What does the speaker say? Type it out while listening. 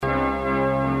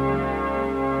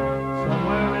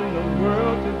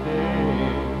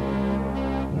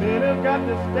got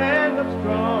to stand up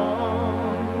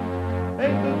strong.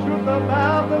 Ain't the truth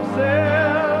about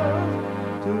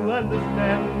themselves to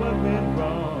understand what went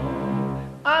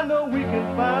wrong. I know we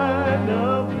can find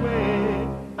a way.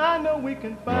 I know we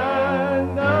can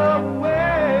find a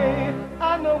way.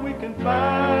 I know we can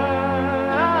find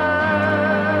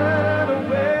a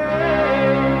way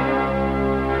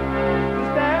to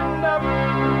stand up,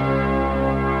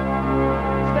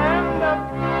 stand up,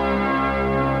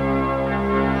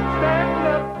 stand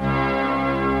up.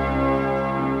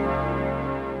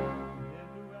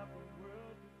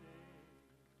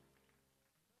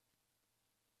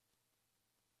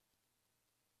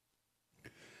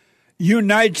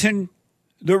 Uniting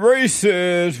the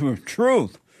races with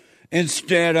truth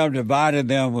instead of dividing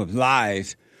them with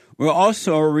lies. We're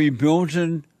also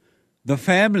rebuilding the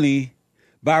family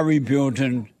by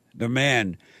rebuilding the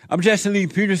man. I'm Jesse Lee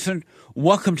Peterson.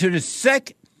 Welcome to the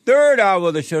third hour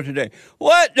of the show today.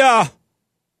 What the?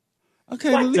 I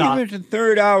can't believe it's the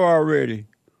third hour already.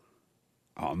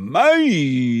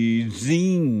 Amazing.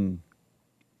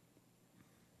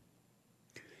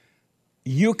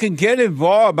 You can get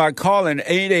involved by calling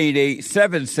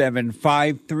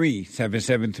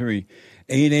 888-7753-773.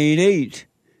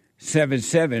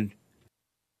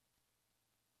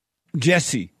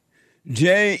 888-77-JESSE.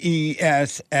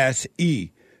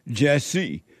 Jesse.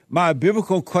 Jesse. My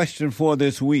biblical question for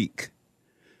this week.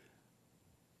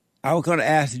 I was going to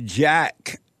ask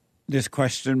Jack this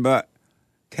question, but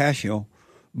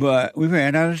we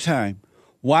ran out of time.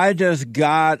 Why does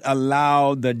God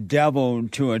allow the devil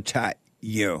to attack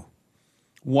you?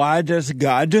 Why does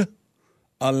God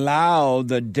allow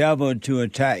the devil to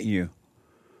attack you?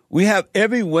 We have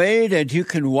every way that you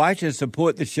can watch and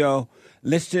support the show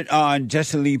listed on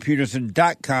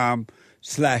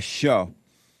JesseLeePeterson.com/show.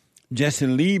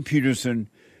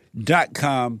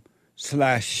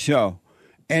 JesseLeePeterson.com/show.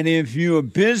 And if you're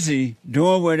busy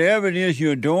doing whatever it is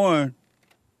you're doing,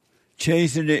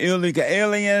 chasing the illegal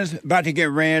aliens, about to get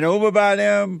ran over by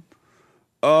them,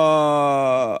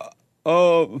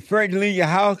 afraid to leave your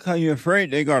house because you're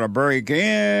afraid they're going to break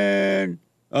in,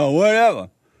 or whatever.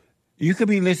 You could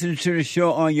be listening to the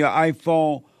show on your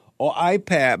iPhone or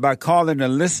iPad by calling the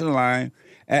listen line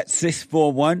at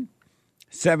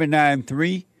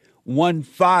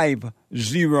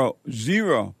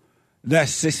 641-793-1500.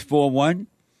 That's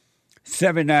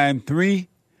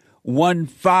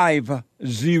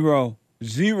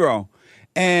 641-793-1500.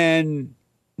 And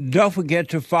don't forget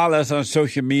to follow us on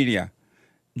social media.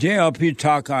 JLP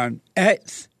Talk on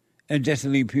X and Jesse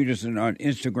Lee Peterson on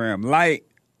Instagram. Like,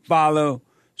 follow,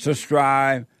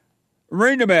 subscribe,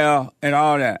 ring the bell, and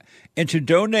all that. And to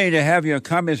donate and have your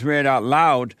comments read out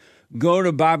loud, go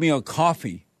to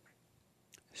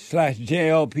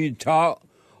buymeacoffee.com/JLP Talk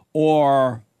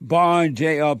or Bond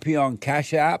JLP on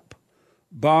Cash App,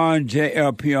 Bond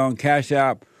JLP on Cash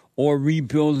App, or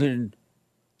Rebuilding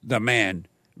the Man.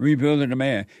 Rebuilding the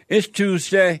Man. It's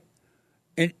Tuesday.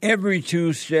 And every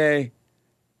Tuesday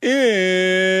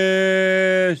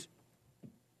is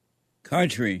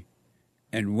Country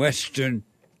and Western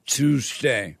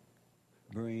Tuesday.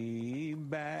 Bring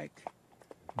back,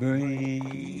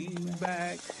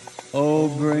 oh,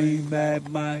 bring back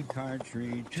my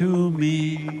country to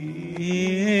me.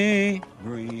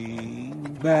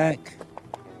 Bring back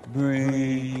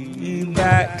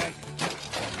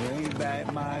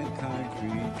my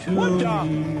country to me.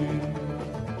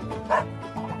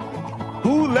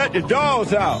 Who let the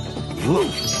dogs out?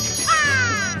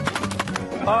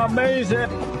 Amazing.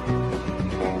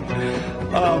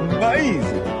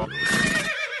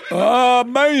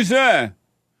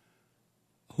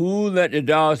 Who let the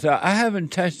dogs out? I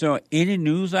haven't touched on any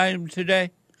news item today.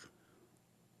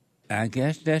 I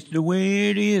guess that's the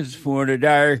way it is for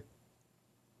today.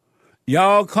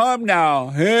 Y'all come now,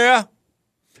 here.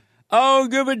 I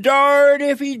don't give a darn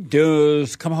if he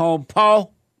does. Come home,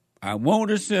 Paul. I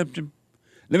won't accept him.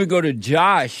 Let me go to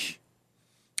Josh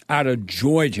out of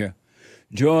Georgia.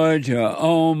 Georgia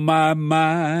on my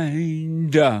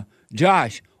mind.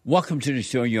 Josh, welcome to the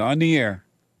show. You're on the air.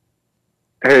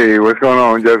 Hey, what's going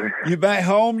on, Jesse? You back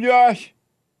home, Josh?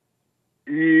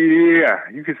 Yeah,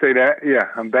 you can say that. Yeah,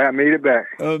 I'm back. Made it back.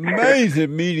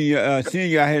 Amazing meeting,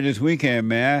 seeing you out here this weekend,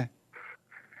 man.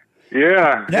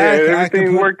 Yeah,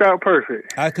 everything worked out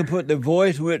perfect. I can put the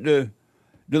voice with the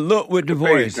look with the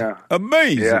voice. Now.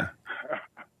 Amazing. Yeah.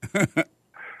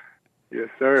 Yes,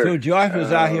 sir. So Josh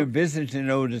was out here visiting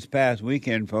over this past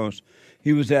weekend, folks.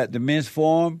 He was at the Men's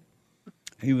Forum.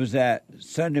 He was at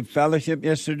Sunday Fellowship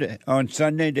yesterday, on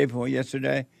Sunday, day before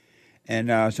yesterday.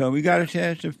 And so we got a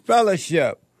chance to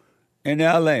fellowship in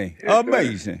L.A. Yes,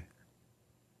 amazing.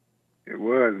 Sir. It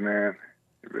was, man.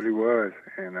 It really was.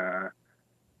 And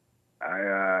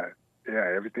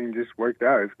everything just worked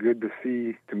out. It's good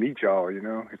to meet y'all, you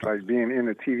know. It's like being in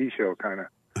a TV show, kind of.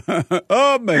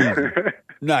 Oh, man.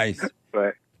 Nice.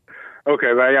 But, okay,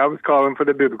 right, I was calling for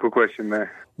the biblical question, man.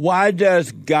 Why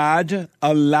does God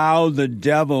allow the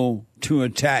devil to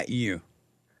attack you?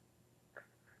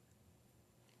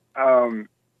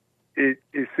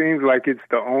 It seems like it's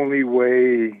the only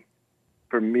way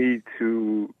for me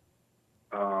to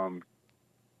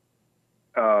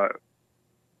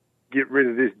get rid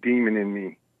of this demon in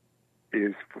me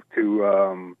is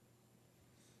to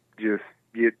just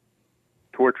get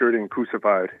tortured and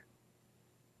crucified,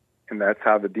 and that's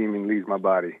how the demon leaves my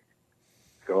body.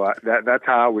 So that's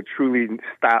how I would truly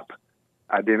stop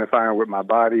identifying with my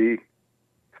body,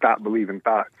 stop believing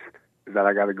thoughts, is that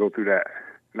I got to go through that.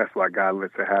 And that's why God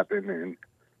lets it happen, and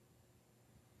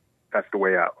that's the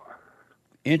way out.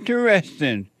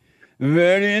 Interesting.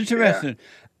 Very interesting.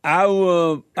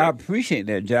 Yeah. I appreciate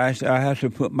that, Josh. I have to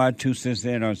put my 2 cents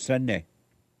in on Sunday.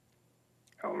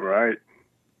 All right.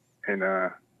 And,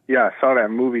 I saw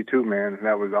that movie too, man.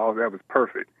 That was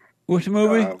perfect. Which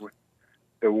movie?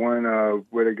 The one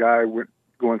where the guy went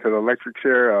going to the electric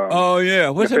chair. Oh, yeah.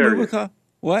 What's that movie called?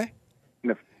 What?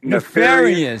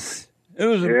 Nefarious. It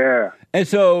was. And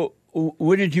so,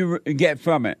 what did you get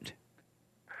from it?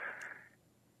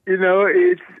 You know,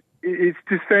 it's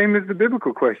the same as the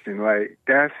biblical question. Like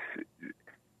I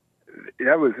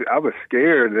was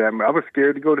scared. I was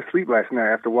scared to go to sleep last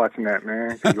night after watching that,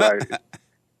 man. 'Cause, like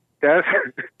that's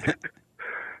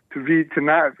to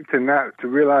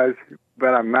realize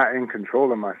that I'm not in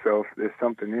control of myself. There's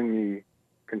something in me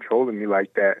controlling me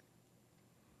like that,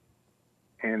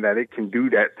 and that it can do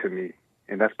that to me.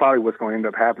 And that's probably what's going to end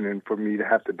up happening for me to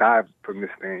have to die from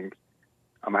this thing.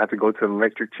 I'm going to have to go to an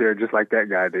electric chair just like that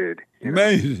guy did. You know?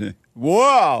 Amazing.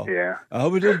 Wow. Yeah. I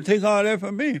hope it doesn't take all that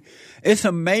from me. It's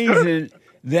amazing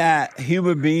that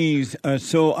human beings are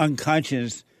so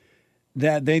unconscious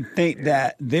that they think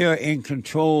that they're in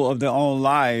control of their own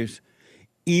lives.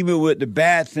 Even with the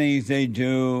bad things they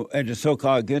do and the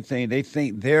so-called good thing, they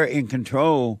think they're in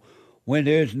control when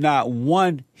there's not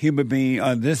one human being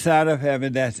on this side of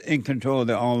heaven that's in control of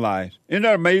their own lives. Isn't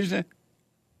that amazing?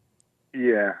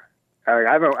 Yeah.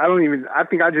 I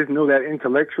think I just know that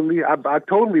intellectually. I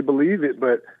totally believe it,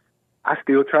 but I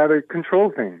still try to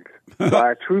control things. So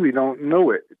I truly don't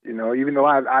know it. You know, even though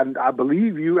I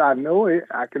believe you, I know it,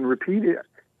 I can repeat it.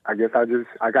 I guess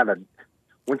I gotta,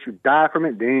 once you die from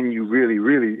it, then you really,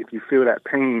 really, if you feel that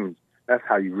pain, that's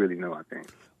how you really know, I think.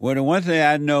 Well, the one thing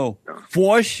I know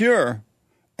for sure,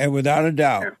 and without a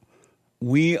doubt,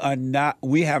 we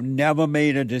have never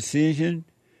made a decision.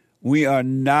 We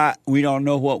don't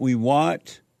know what we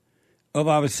want of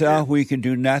ourselves. We can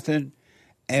do nothing.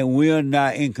 And we are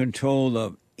not in control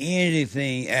of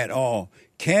anything at all.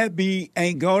 Can't be,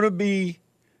 ain't going to be,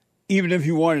 even if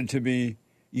you wanted to be,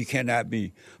 you cannot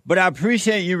be. But I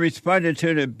appreciate you responding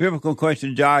to the biblical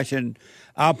question, Josh, and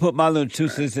I'll put my little 2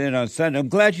 cents in on Sunday. I'm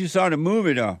glad you saw the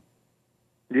movie, though.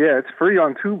 Yeah, it's free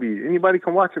on Tubi. Anybody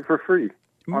can watch it for free.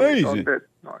 Amazing.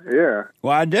 Yeah.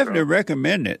 Well, I definitely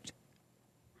recommend it.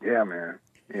 Yeah, man.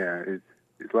 Yeah,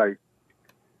 it's like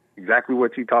exactly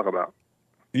what you talk about.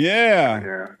 Yeah.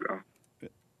 Yeah. So.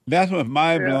 That's what's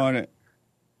mind-blowing.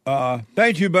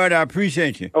 Thank you, bud. I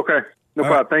appreciate you. Okay. No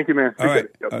problem. Thank you, man. All right.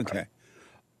 Yep. Okay.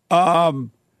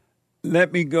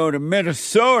 Let me go to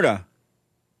Minnesota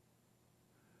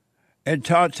and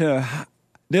talk to.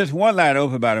 There's one line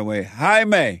open, by the way.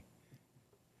 Jaime.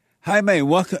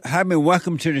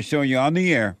 Welcome to the show. You're on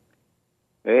the air.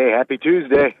 Hey, happy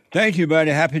Tuesday. Thank you,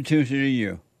 buddy. Happy Tuesday to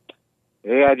you.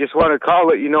 Hey, I just want to call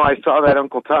it. You know, I saw that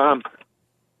Uncle Tom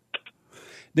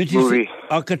Did you movie. see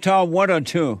Uncle Tom 1 or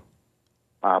 2?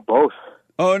 Both.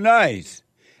 Oh, nice.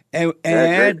 And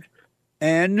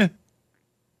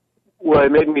well,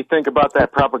 it made me think about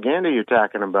that propaganda you're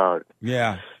talking about.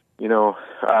 Yeah. You know,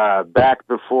 back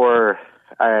before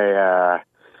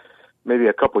maybe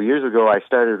a couple years ago, I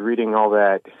started reading all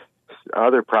that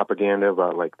other propaganda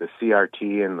about like the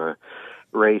CRT and the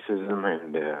racism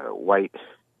and white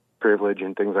privilege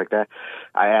and things like that.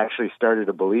 I actually started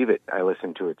to believe it. I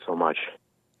listened to it so much.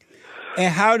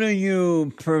 And how do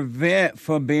you prevent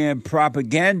from being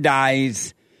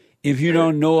propagandized if you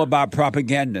don't know about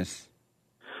propagandists?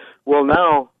 Well,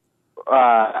 now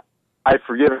I've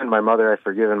forgiven my mother. I've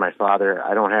forgiven my father.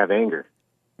 I don't have anger.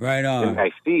 Right on. And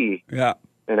I see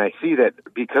that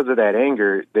because of that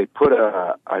anger, they put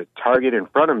a target in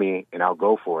front of me, and I'll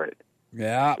go for it.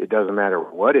 Yeah. It doesn't matter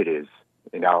what it is,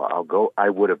 and I'll go. I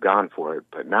would have gone for it,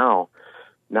 but now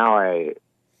I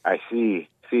see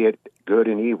it, good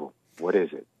and evil. What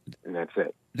is it? And that's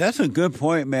it. That's a good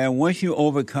point, man. Once you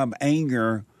overcome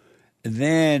anger,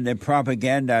 then the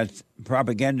propagandist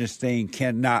thing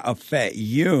cannot affect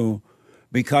you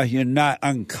because you're not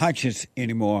unconscious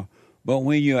anymore. But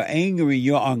when you're angry,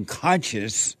 you're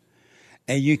unconscious,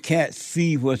 and you can't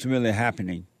see what's really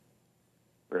happening.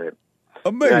 Right.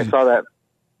 Amazing. Yeah,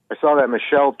 I saw that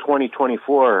Michelle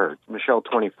 24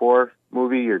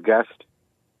 movie your guest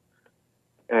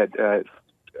had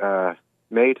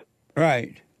made.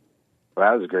 Right. Well,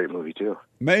 that was a great movie too.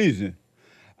 Amazing.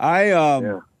 I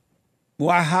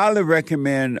highly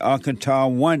recommend Alcantara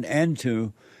 1 and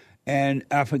 2, and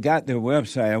I forgot their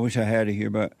website. I wish I had it here,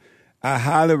 but I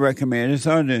highly recommend. It's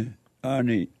on the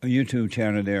YouTube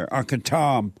channel there,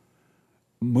 Alcantara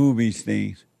movies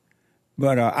things.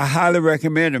 But I highly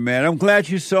recommend it, man. I'm glad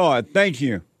you saw it. Thank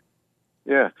you.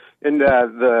 Yeah, and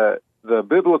the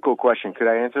biblical question, could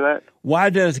I answer that? Why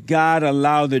does God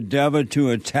allow the devil to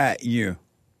attack you?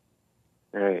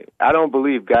 Right. I don't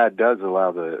believe God does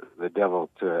allow the devil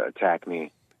to attack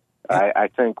me. I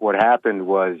think what happened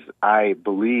was I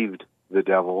believed the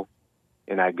devil,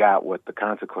 and I got what the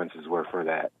consequences were for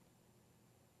that.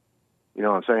 You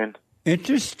know what I'm saying?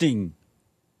 Interesting.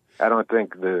 I don't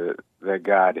think that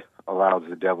God allows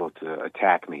the devil to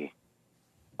attack me.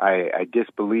 I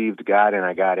disbelieved God, and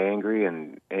I got angry,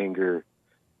 and anger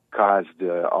caused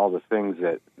all the things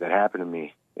that happened to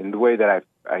me. In the way that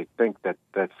I think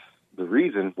that's the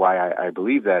reason why I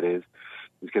believe that is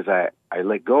because I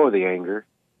let go of the anger,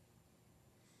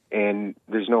 and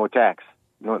there's no attacks.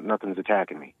 Nothing's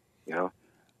attacking me, you know?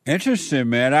 Interesting,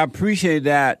 man. I appreciate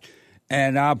that,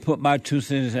 and I'll put my 2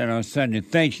 cents in on Sunday.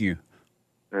 Thank you.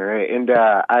 All right, and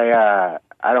I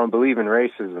don't believe in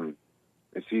racism.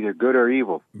 It's either good or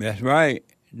evil. That's right.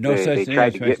 No such thing. They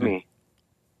tried to get me.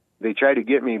 They tried to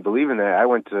get me believing that. I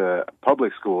went to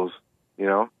public schools, you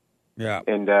know? Yeah.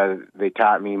 And they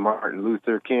taught me Martin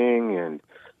Luther King, and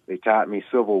they taught me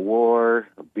Civil War,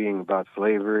 being about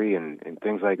slavery and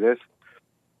things like this.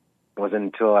 It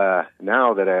wasn't until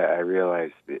now that I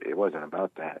realized it wasn't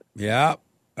about that. Yeah,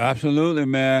 absolutely,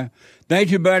 man.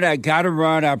 Thank you, buddy. I got to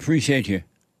run. I appreciate you.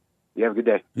 You have a good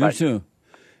day. You Bye. too.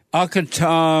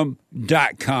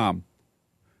 Alcatom.com.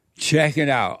 Check it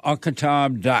out.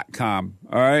 Alcatom.com.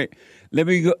 All right. Let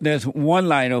me go. There's one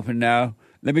line open now.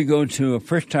 Let me go to a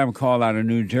first-time call out of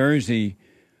New Jersey.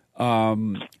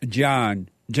 John.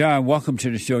 John, welcome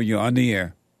to the show. You're on the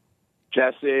air.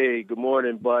 Jesse, good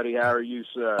morning, buddy. How are you,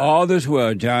 sir? All this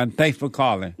well, John. Thanks for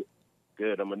calling.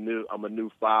 Good. I'm a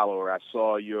new follower. I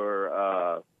saw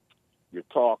your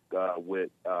talk with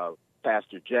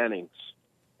Pastor Jennings,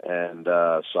 and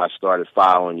so I started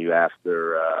following you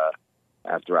after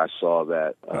I saw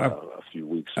that a few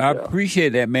weeks ago. I appreciate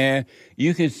that, man.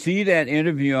 You can see that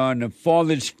interview on the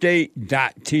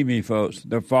FallenState.tv, folks.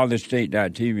 The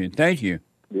FallenState.tv. Thank you.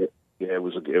 Yeah, it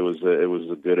was a good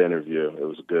interview. It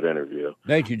was a good interview.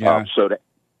 Thank you, John. So to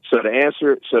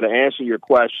answer your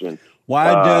question,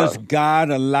 why does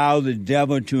God allow the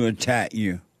devil to attack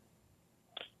you?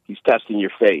 He's testing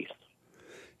your faith.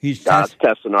 God's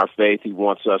testing our faith. He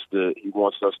wants us to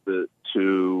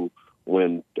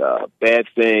when bad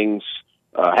things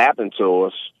happen to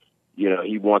us, you know,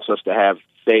 he wants us to have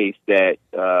faith that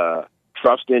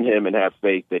trust in him and have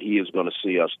faith that he is going to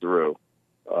see us through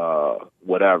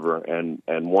whatever. And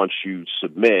once you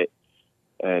submit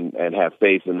and have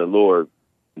faith in the Lord,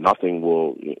 nothing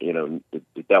will, you know,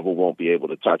 the devil won't be able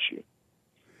to touch you.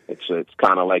 It's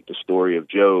kind of like the story of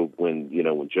Job when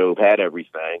Job had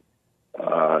everything,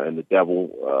 and the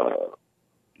devil,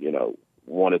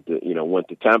 went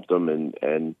to tempt him,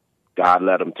 and God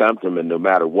let him tempt him, and no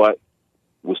matter what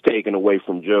was taken away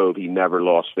from Job, he never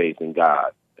lost faith in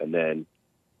God. And then,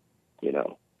 he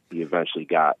eventually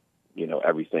got,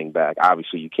 everything back.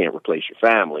 Obviously, you can't replace your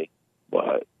family,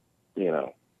 but,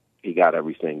 he got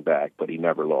everything back, but he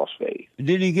never lost faith.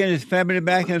 Did he get his family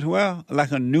back as well?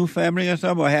 Like a new family or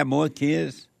something, or have more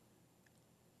kids?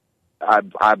 I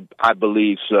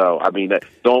believe so. I mean,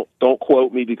 don't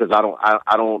quote me because I don't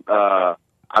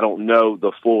know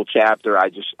the full chapter.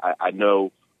 I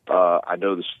know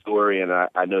the story, and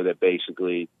I know that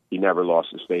basically he never lost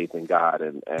his faith in God,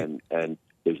 and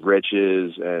his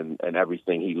riches and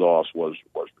everything he lost was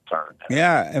returned.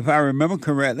 Yeah, if I remember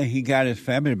correctly, he got his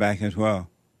family back as well.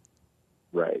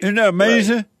 Right. Isn't that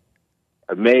amazing? Right.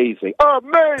 Amazing.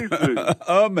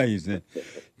 Amazing.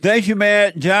 Thank you,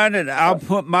 man, John, and I'll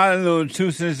put my little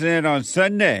 2 cents in on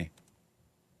Sunday.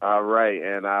 All right,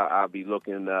 and I'll be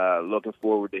looking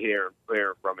forward to hearing from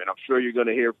you. And I'm sure you're going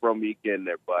to hear from me again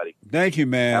there, buddy. Thank you,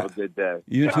 man. Have a good day.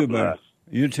 You God too, bless.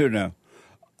 buddy. You too now.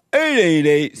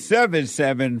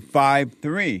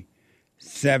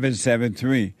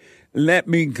 888-7753-773. Let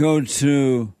me go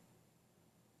to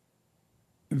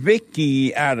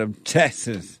Vicky out of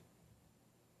Texas.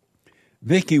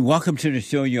 Vicky, welcome to the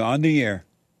show. You're on the air.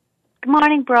 Good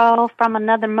morning, bro, from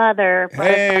another mother.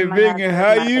 Hey, Vicky,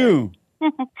 how are you?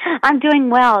 I'm doing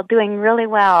well, doing really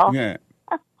well. Yeah.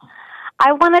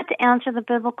 I wanted to answer the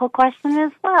biblical question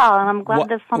as well, and I'm glad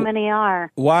that so many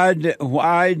are.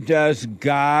 Why does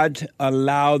God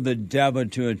allow the devil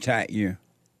to attack you?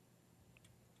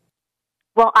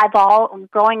 Well,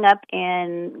 growing up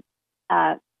in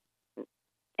a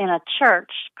church,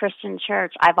 Christian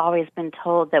church, I've always been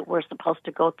told that we're supposed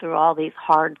to go through all these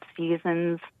hard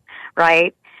seasons,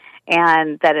 right?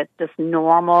 And that it's just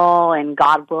normal and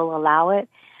God will allow it.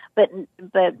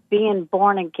 But being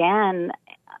born again,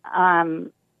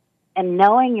 and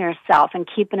knowing yourself and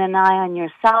keeping an eye on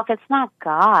yourself, it's not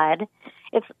God.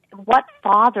 It's what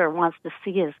father wants to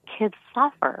see his kids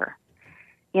suffer,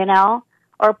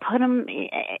 or put him,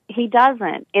 he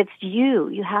doesn't. It's you.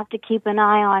 You have to keep an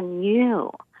eye on you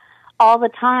all the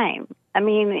time. I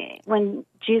mean, when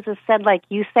Jesus said, like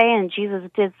you say, and Jesus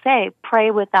did say, pray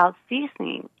without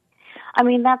ceasing. I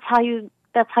mean, that's how you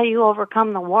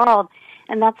overcome the world,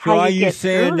 and that's how you get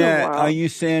through the world. Are you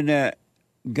saying that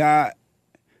God?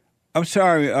 I'm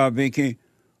sorry, Vicky.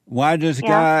 Why does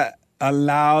God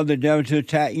allow the devil to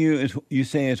attack you? You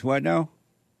say it's what now?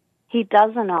 He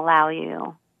doesn't allow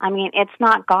you. I mean, it's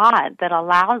not God that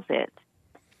allows it.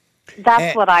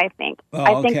 That's what I think.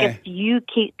 I think if you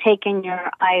keep taking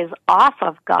your eyes off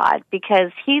of God,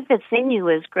 because he that's in you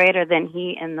is greater than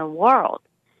he in the world.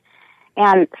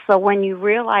 And so when you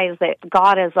realize that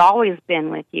God has always been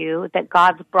with you, that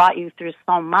God's brought you through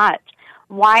so much,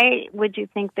 why would you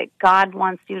think that God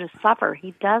wants you to suffer?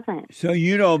 He doesn't. So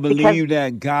you don't believe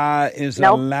that God is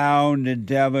allowing the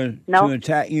devil to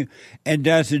attack you? And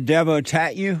does the devil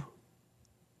attack you?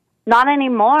 Not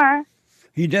anymore.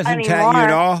 He doesn't attack you at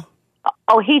all?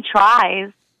 Oh, he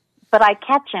tries, but I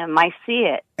catch him. I see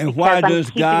it. And why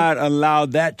does God allow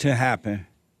that to happen?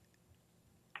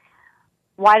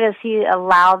 Why does he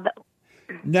allow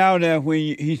Now that when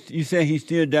you say he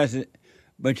still does it,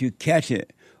 but you catch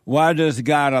it, why does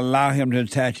God allow him to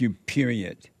attack you,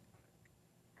 period?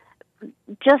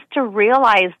 Just to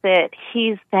realize that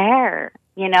he's there.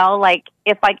 Like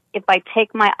if I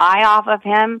take my eye off of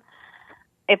him,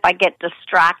 if I get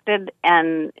distracted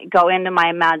and go into my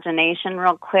imagination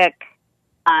real quick,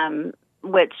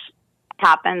 which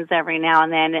happens every now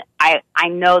and then, I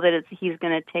know that he's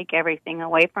going to take everything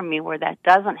away from me where that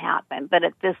doesn't happen. But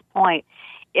at this point,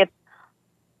 if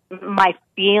my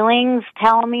feelings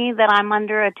tell me that I'm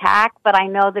under attack, but I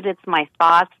know that it's my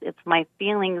thoughts, it's my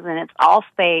feelings, and it's all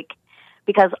fake,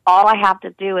 because all I have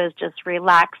to do is just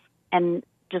relax and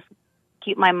just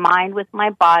keep my mind with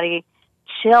my body,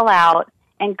 chill out,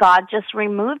 and God just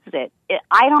removes it.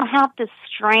 I don't have to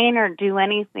strain or do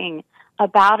anything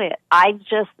about it. I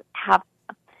just have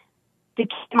to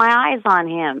keep my eyes on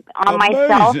him, on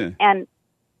myself, and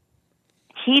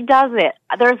he does it.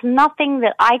 There's nothing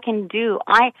that I can do.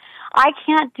 I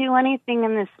can't do anything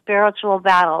in this spiritual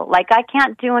battle. Like, I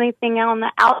can't do anything on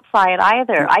the outside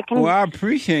either. Well, I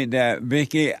appreciate that,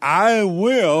 Vicky. I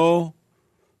will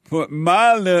put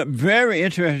my very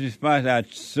interesting response. I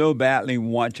so badly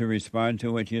want to respond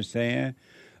to what you're saying,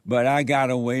 but I got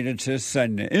to wait until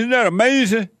Sunday. Isn't that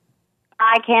amazing?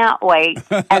 I can't wait,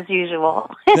 as usual.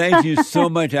 Thank you so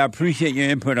much. I appreciate your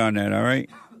input on that, all right?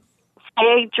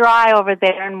 Stay dry over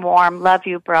there and warm. Love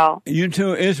you, bro. You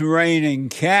too. It's raining.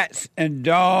 Cats and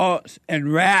dogs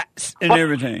and rats and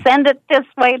everything. Send it this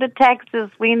way to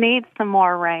Texas. We need some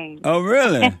more rain. Oh,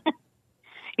 really?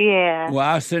 Yeah. Well,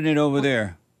 I'll send it over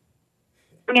there.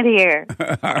 Bring it here.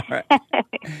 All right.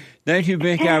 Thank you,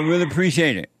 Vicky. I really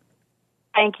appreciate it.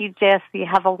 Thank you, Jesse.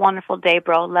 Have a wonderful day,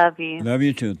 bro. Love you. Love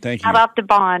you too. Thank you. Shout out to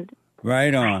Bond.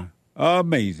 Right on.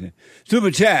 Amazing.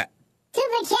 Super chat.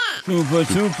 Super.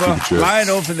 Chat. Line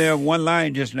open there. One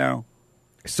line just now.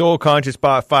 Soul Conscious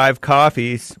bought 5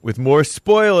 coffees with more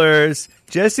spoilers.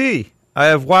 Jesse, I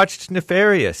have watched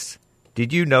Nefarious.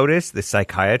 Did you notice the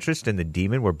psychiatrist and the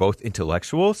demon were both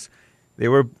intellectuals? They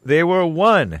were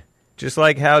one. Just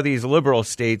like how these liberal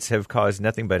states have caused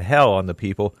nothing but hell on the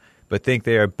people, but think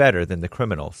they are better than the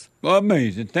criminals.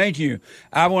 Amazing. Thank you.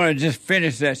 I want to just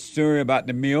finish that story about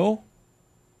the meal.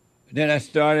 Then I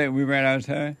started. We ran out of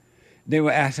time. They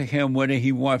were asking him what did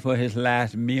he want for his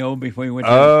last meal before he went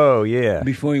to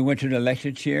before he went to the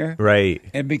lecture chair. Right.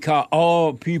 And because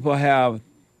all people have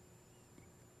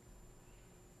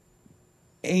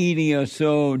 80 or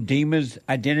so demons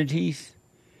identities,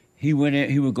 he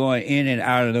was going in and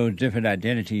out of those different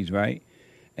identities, right?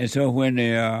 And so when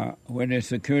the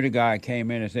security guard came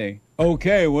in and said,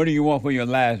 okay, what do you want for your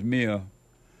last meal?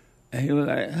 And he was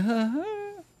like,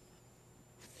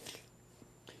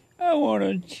 I want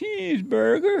a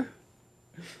cheeseburger.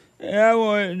 And I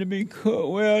want it to be cooked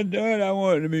well done. I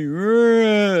want it to be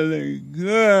really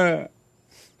good.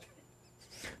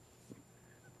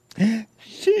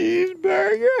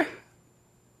 Cheeseburger.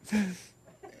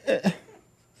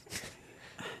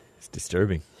 It's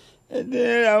disturbing. And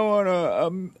then I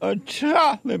want a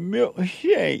chocolate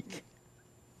milkshake.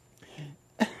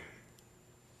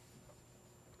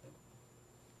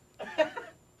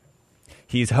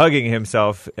 He's hugging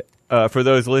himself. For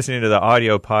those listening to the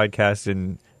audio podcast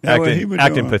and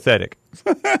acting pathetic.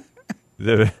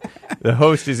 The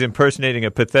host is impersonating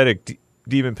a pathetic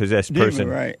demon-possessed person.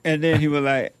 Right. And then he was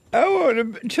like, I want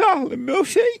a chocolate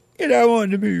milkshake, and I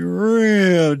want it to be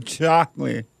real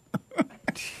chocolate.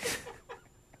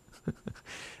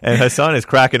 And Hassan is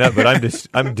cracking up, but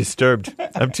I'm disturbed.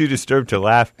 I'm too disturbed to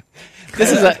laugh.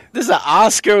 This is an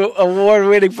Oscar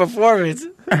award-winning performance.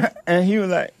 And he was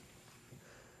like,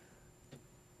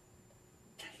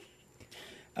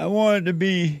 I want it to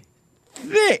be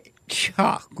thick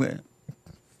chocolate.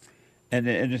 And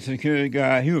the security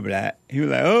guy, he was like,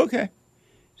 okay.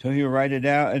 So he would write it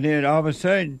down, and then all of a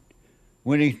sudden,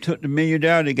 when he took the menu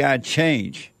down, the guy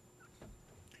changed.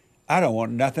 I don't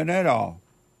want nothing at all.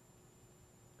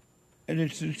 And the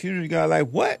security guy like,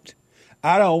 what?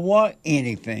 I don't want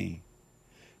anything.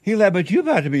 He like, but you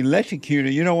about to be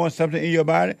electrocuted. You don't want something in your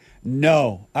body?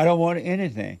 No, I don't want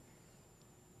anything.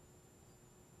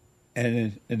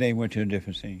 And then they went to a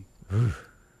different scene. Wow.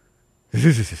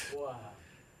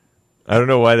 I don't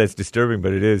know why that's disturbing,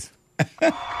 but it is.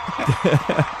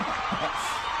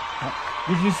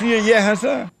 Did you see it yet,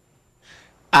 Hassan?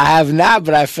 I have not,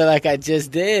 but I feel like I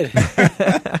just did.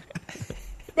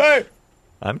 Hey.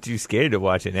 I'm too scared to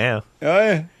watch it now. Oh,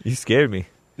 yeah. You scared me.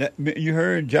 You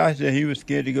heard Josh that he was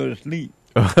scared to go to sleep.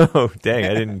 Oh, dang.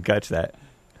 I didn't catch that.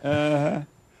 Uh-huh.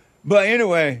 But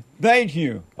anyway, thank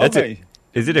you. Okay.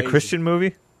 Is it a Christian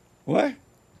movie? What?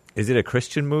 Is it a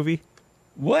Christian movie?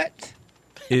 What?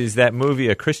 Is that movie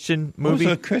a Christian movie?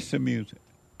 What's a Christian music?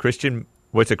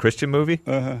 What's a Christian movie?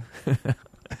 Uh-huh.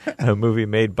 A movie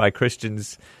made by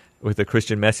Christians with a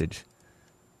Christian message.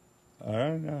 I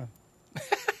don't know.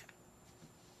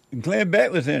 Glenn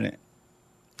Beck was in it.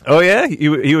 Oh, yeah?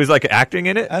 He was like acting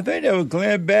in it? I think that was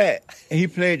Glenn Beck. He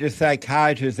played the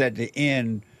psychiatrist at the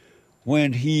end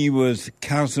when he was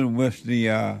counseling with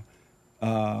the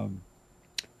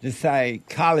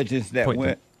psychologist that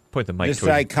point the mic the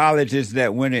psychologist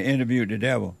that went and interviewed the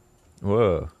devil.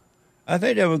 Whoa. I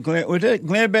think that was Glenn. Was that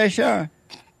Glenn Beck, Sean?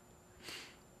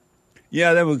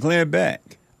 Yeah, that was Glenn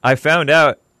Beck. I found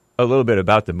out a little bit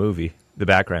about the movie, the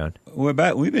background. We've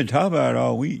been talking about it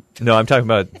all week. No, I'm talking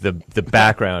about the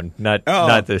background, not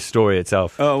the story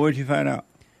itself. Oh, what did you find out?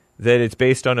 That it's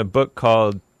based on a book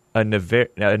called A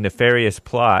Nefarious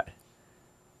Plot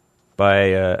by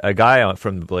a guy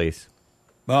from the Blaze.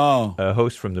 Oh. A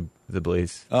host from the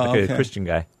Blaze. Oh, like okay. A Christian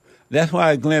guy. That's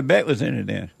why Glenn Beck was in it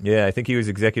then. Yeah, I think he was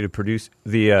executive producer.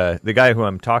 The guy who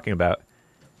I'm talking about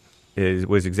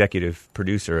was executive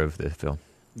producer of the film.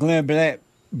 Glenn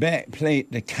Beck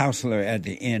played the counselor at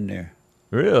the end there.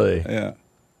 Really? Yeah.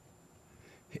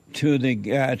 To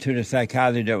the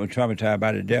psychologist that was traumatized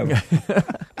by the devil.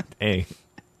 Dang.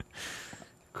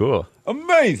 Cool.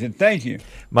 Amazing. Thank you.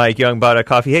 Mike Young bought a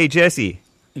coffee. Hey, Jesse.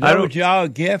 Is that what y'all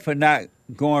get for not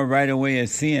going right away and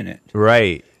seeing it?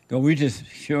 Right. Because we just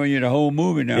showing you the whole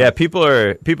movie now. Yeah, people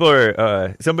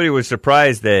are. Somebody was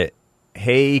surprised that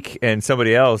Hake and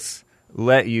somebody else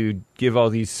let you give all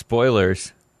these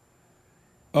spoilers.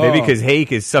 Maybe because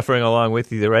Hake is suffering along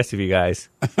with you, the rest of you guys.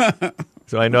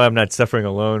 So I know I'm not suffering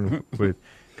alone because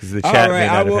the chat may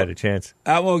not have had a chance.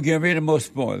 I won't give any more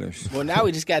spoilers. Well, now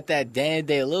we just got that Dan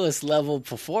Day-Lewis level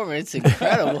performance.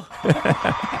 Incredible.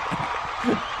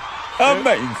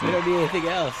 Amazing. We don't need anything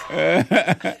else.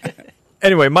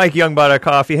 Anyway, Mike Young bought a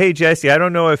coffee. Hey, Jesse, I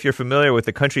don't know if you're familiar with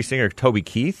the country singer Toby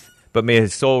Keith, but may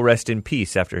his soul rest in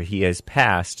peace after he has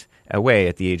passed away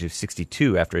at the age of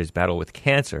 62 after his battle with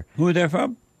cancer. Who is that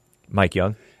from? Mike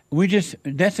Young.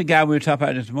 That's the guy we were talking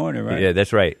about this morning, right? Yeah,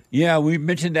 that's right. Yeah, we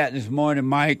mentioned that this morning,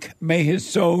 Mike. May his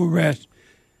soul rest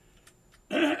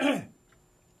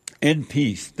in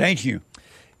peace. Thank you.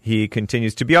 He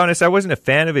continues, to be honest, I wasn't a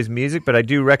fan of his music, but I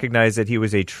do recognize that he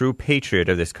was a true patriot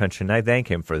of this country, and I thank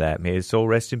him for that. May his soul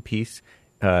rest in peace.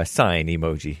 Sign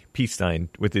emoji. Peace sign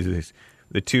with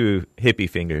the two hippie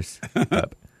fingers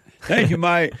up. Thank you,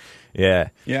 Mike. Yeah.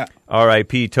 Yeah.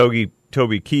 R.I.P.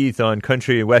 Toby Keith on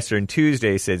Country and Western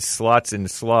Tuesday said Slots and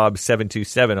Slob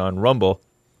 727 on Rumble.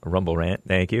 A Rumble rant.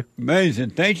 Thank you. Amazing.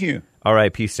 Thank you.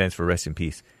 R.I.P. stands for rest in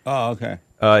peace. Oh, okay.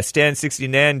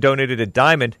 Stan69 donated a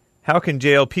diamond. How can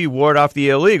JLP ward off the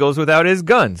illegals without his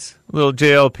guns? Little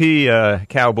JLP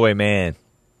cowboy man.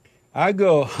 I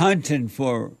go hunting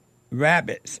for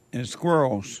rabbits and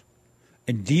squirrels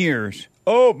and deers.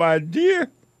 Oh, my deer.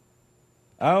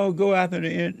 I don't go after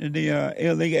the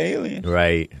illegal aliens.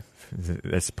 Right.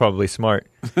 That's probably smart.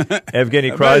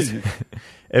 Evgeny Crosby.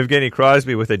 Evgeny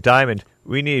Crosby with a diamond.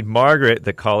 We need Margaret,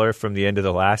 the caller from the end of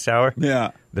the last hour.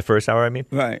 Yeah. The first hour, I mean.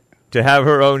 Right. To have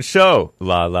her own show.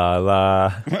 La, la,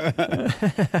 la.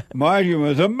 Margaret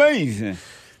was amazing.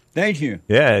 Thank you.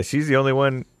 Yeah, she's the only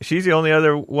one. She's the only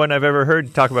other one I've ever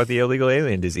heard talk about the illegal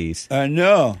alien disease. I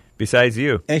know. Besides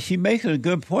you. And she makes a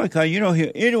good point, because you don't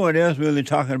hear anyone else really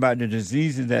talking about the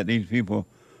diseases that these people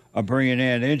are bringing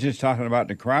in. They're just talking about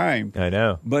the crime. I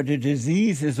know. But the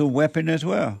disease is a weapon as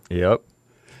well. Yep.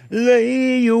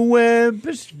 Lay your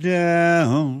weapons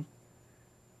down.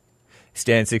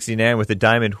 Stan69 with a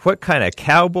diamond. What kind of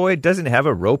cowboy doesn't have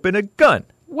a rope and a gun?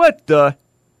 What the?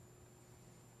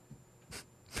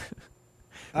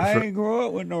 I ain't grow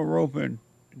up with no rope and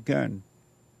gun.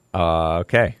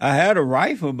 Okay. I had a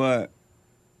rifle, but...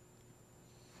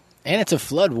 And it's a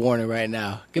flood warning right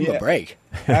now. Give him a break.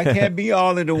 I can't be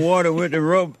all in the water with the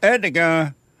rope and the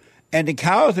gun, and the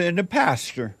cows are in the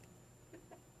pasture.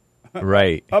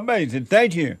 Right. Amazing.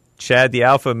 Thank you. Chad the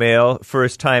Alpha Male,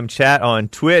 first time chat on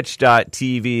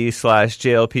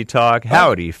twitch.tv/JLP Talk.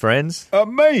 Howdy, friends.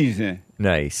 Amazing.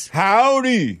 Nice.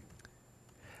 Howdy.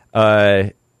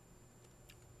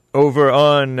 Over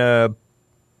on,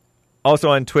 also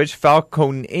on Twitch,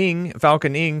 Falcon Ing,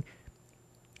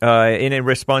 in a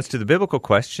response to the biblical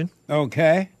question.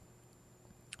 Okay.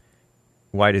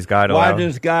 Why does God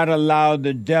allow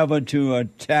the devil to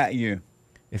attack you?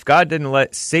 If God didn't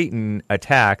let Satan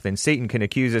attack, then Satan can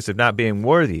accuse us of not being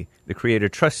worthy. The Creator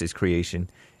trusts His creation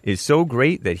is so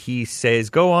great that He says,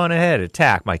 go on ahead,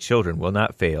 attack. My children will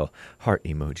not fail. Heart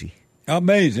emoji.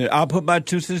 Amazing. I'll put my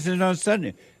 2 cents in on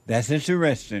Sunday. That's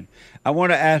interesting. I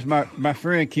want to ask my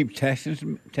friend keep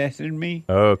texting me.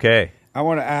 Okay. I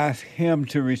want to ask him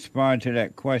to respond to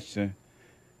that question.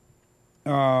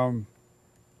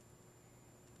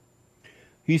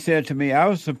 He said to me, I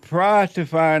was surprised to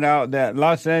find out that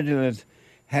Los Angeles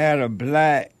had a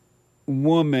black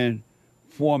woman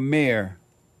for mayor.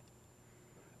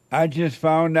 I just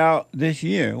found out this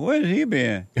year. Where's he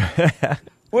been?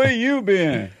 Where you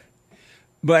been?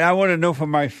 But I want to know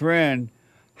from my friend,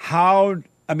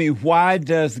 why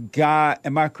does God,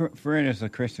 and my friend is a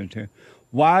Christian too,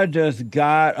 why does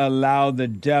God allow the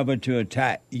devil to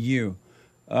attack you?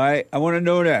 All right, I want to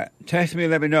know that. Text me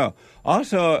and let me know.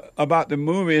 Also, about the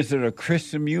movie, is it a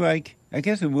Christian movie? I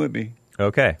guess it would be.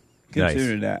 Okay.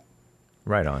 Consider that.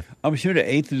 Right on. I'm sure the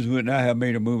atheists would not have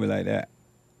made a movie like that.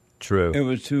 True. It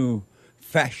was too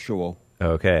factual.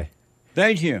 Okay.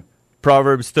 Thank you.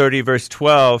 Proverbs 30, verse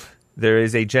 12. There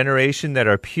is a generation that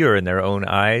are pure in their own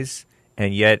eyes,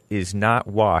 and yet is not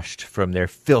washed from their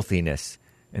filthiness.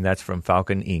 And that's from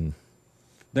Falcon Ing.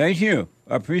 Thank you.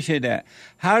 I appreciate that.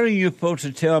 How are you supposed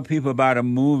to tell people about a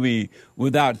movie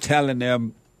without telling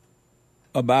them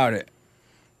about it?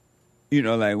 You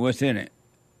know, like what's in it?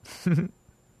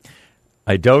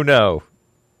 I don't know.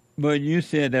 But you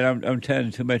said that I'm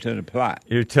telling too much of the plot.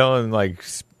 You're telling like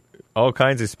all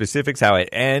kinds of specifics, how it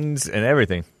ends and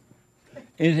everything.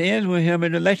 It ends with him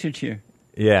in the lecture chair.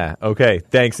 Yeah. Okay.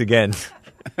 Thanks again.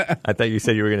 I thought you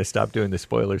said you were going to stop doing the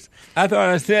spoilers. I thought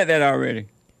I said that already.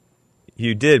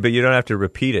 You did, but you don't have to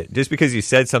repeat it. Just because you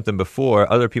said something before,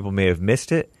 other people may have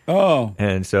missed it. Oh.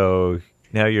 And so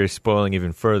now you're spoiling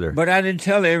even further. But I didn't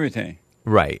tell everything.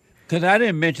 Right. Because I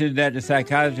didn't mention that the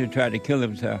psychiatrist tried to kill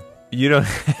himself. You don't...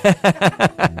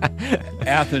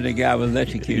 After the guy was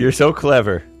electrocuted. You're so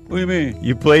clever. What do you mean?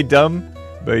 You played dumb,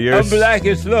 but you're... I'm black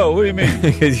and slow. What do you mean?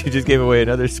 Because you just gave away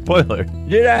another spoiler.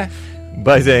 Did I?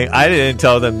 By saying, I didn't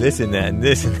tell them this and that and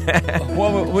this and that.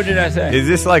 What did I say? Is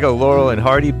this like a Laurel and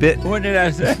Hardy bit? What did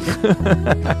I say?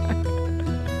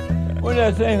 What did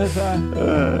I say, Hassan?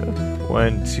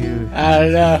 1, 2... I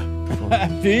don't know.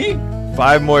 See?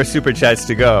 5 more super chats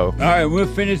to go. All right, we'll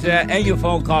finish that and your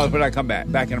phone calls when I come back.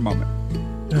 Back in a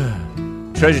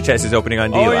moment. Treasure chest is opening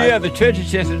on D-Live. Oh, yeah, the treasure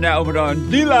chest is now open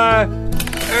on D-Live.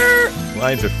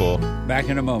 Lines are full. Back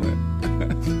in a moment.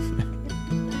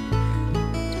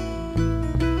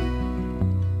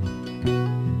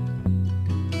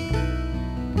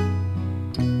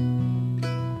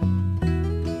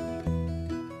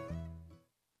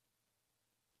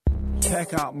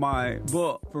 Check out my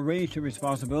book, For Raised to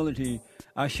Responsibility.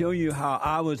 I show you how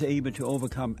I was able to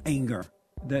overcome anger.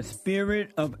 The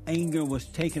spirit of anger was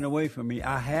taken away from me.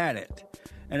 I had it.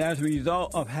 And as a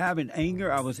result of having anger,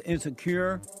 I was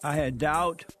insecure. I had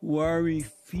doubt, worry,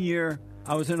 fear.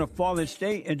 I was in a fallen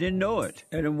state and didn't know it.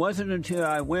 And it wasn't until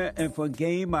I went and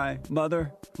forgave my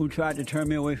mother who tried to turn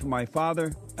me away from my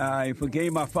father. I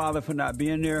forgave my father for not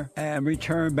being there and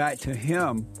returned back to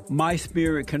him. My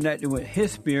spirit connected with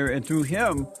his spirit, and through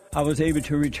him, I was able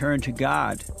to return to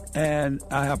God. And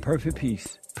I have perfect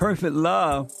peace. Perfect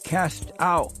love casts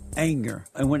out anger.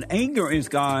 And when anger is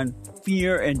gone,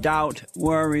 fear and doubt,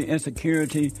 worry,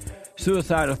 insecurity,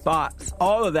 suicidal thoughts,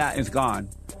 all of that is gone.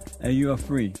 And you are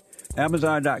free.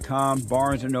 Amazon.com,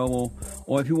 Barnes & Noble,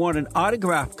 or if you want an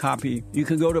autographed copy, you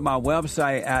can go to my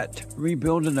website at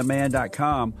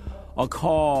rebuildingtheman.com or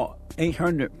call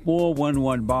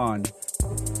 800-411-BOND.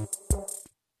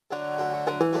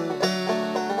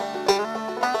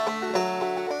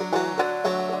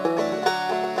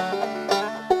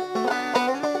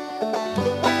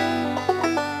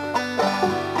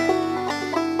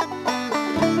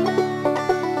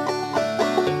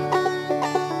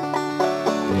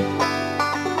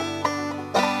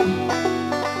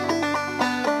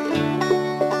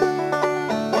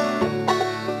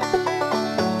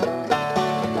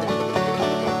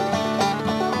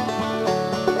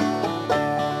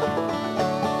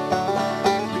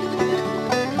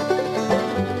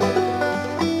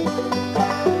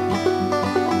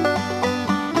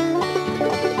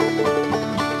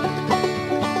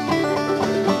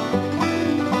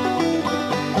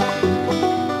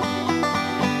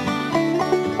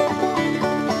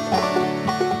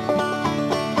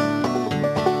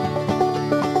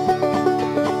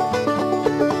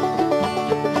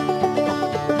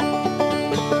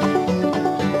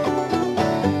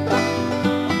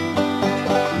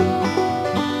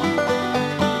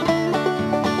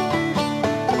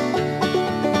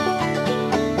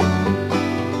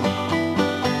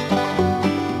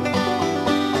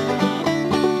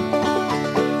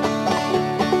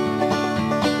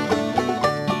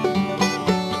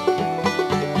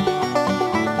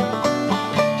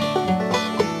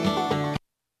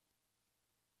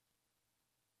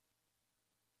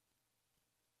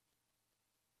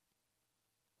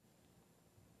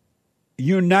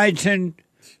 Uniting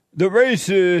the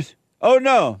races. Oh,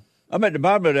 no. I'm at the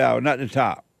bottom of the hour, not the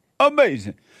top.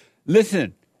 Amazing.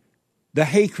 Listen, the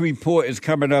Hake Report is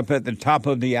coming up at the top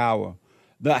of the hour.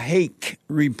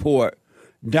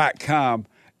 TheHakeReport.com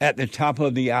at the top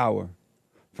of the hour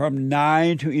from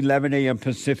 9 to 11 a.m.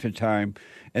 Pacific time.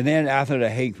 And then after the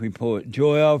Hake Report,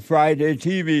 Joel Friday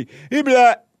TV, he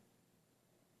black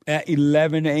at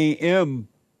 11 a.m.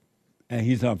 And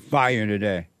he's on fire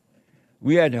today.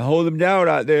 We had to hold him down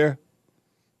out there.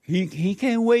 He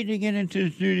can't wait to get into the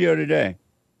studio today.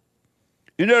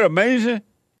 Isn't that amazing?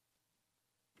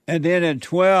 And then at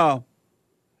 12,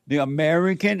 the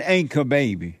American Anchor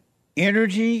Baby.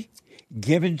 Energy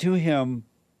given to him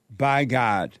by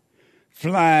God.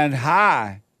 Flying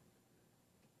high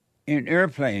in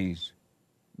airplanes,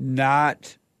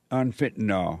 not on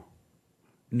fentanyl,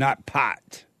 not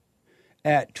pot.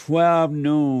 At 12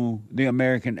 noon, the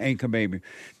American Anchor Baby.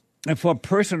 And for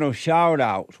personal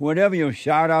shout-outs, whatever your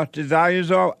shout-out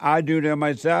desires are, I do them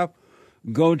myself.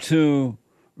 Go to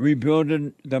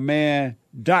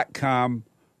rebuildingtheman.com,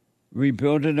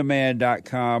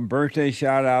 rebuildingtheman.com. Birthday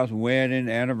shout-outs, wedding,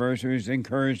 anniversaries,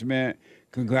 encouragement,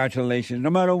 congratulations, no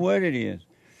matter what it is.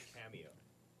 Cameo.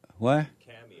 What?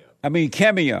 Cameo. I mean,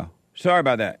 Cameo. Sorry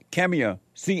about that. Cameo,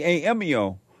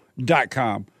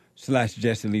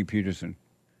 cameo.com/Jesse Lee Peterson.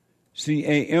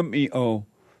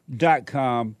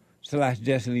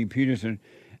 cameo.com/Jesse Lee Peterson.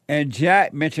 And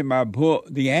Jack mentioned my book,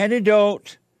 The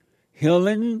Antidote,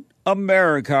 Healing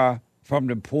America from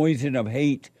the Poison of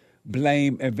Hate,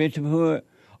 Blame, and Victimhood.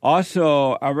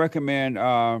 Also, I recommend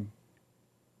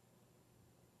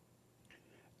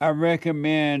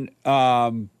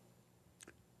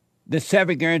The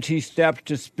 7 Guaranteed Steps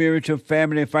to Spiritual,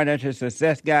 Family, and Financial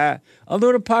Success Guide, a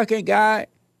little pocket guide.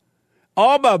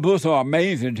 All my books are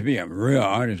amazing, to be real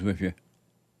honest with you.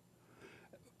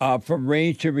 From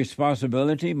Rage to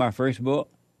Responsibility, my first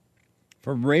book.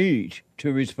 From Rage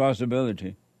to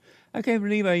Responsibility. I can't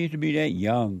believe I used to be that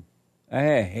young. I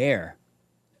had hair.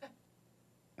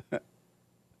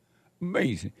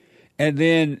 Amazing. And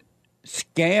then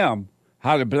Scam,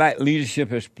 How the Black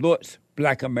Leadership Exploits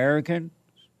Black Americans.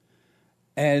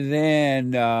 And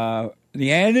then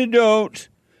The Antidote,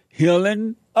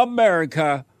 Healing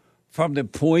America from the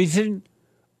Poison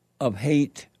of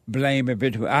Hate, Blame, and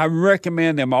Victimhood. I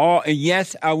recommend them all. And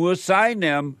yes, I will sign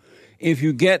them if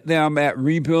you get them at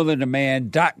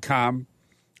rebuildingtheman.com,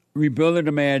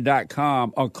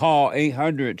 rebuildingtheman.com, or call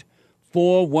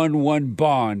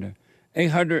 800-411-BOND,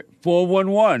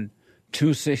 800-411-2787.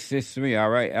 2663. All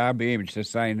right, I'll be able to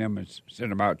sign them and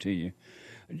send them out to you.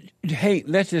 Hey,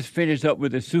 let's just finish up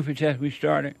with the super chat we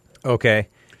started. Okay.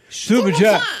 Super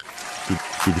chat.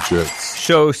 Super Chats.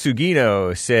 Sho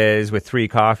Sugino says with 3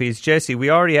 coffees, Jesse, we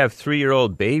already have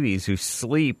 3-year-old babies who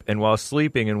sleep, and while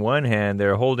sleeping in one hand,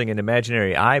 they're holding an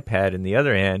imaginary iPad in the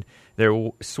other hand. They're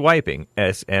swiping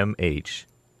SMH.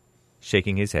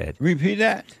 Shaking his head. Repeat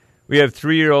that. We have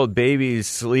 3-year-old babies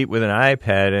sleep with an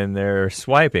iPad, and they're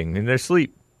swiping in their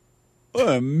sleep. What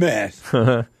a mess.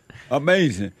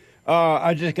 Amazing.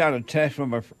 I just got a text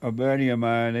from a buddy of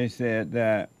mine. They said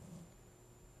that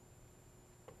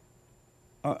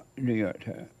New York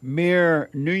Times.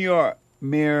 New York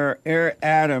Mayor Eric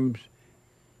Adams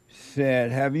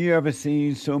said, "Have you ever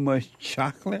seen so much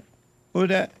chocolate?" What was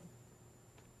that?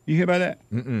 You hear about that?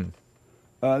 Mm-mm.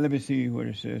 Let me see what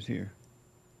it says here.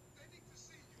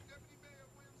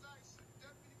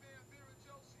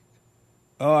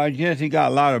 Oh, I guess he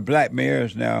got a lot of black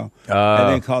mayors now,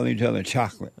 and they call each other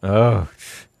chocolate. Oh.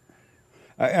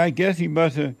 I guess he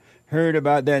must have heard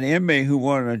about that inmate who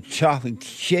wanted a chocolate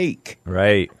shake.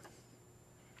 Right.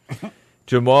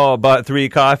 Jamal bought 3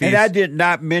 coffees. And I did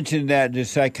not mention that the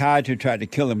psychiatrist tried to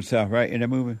kill himself, right, in the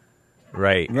movie?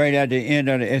 Right. Right at the end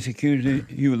of the execution,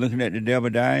 he was looking at the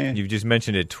devil dying. You've just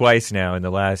mentioned it twice now in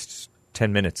the last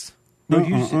 10 minutes. Did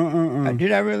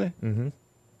I really? Mm-hmm.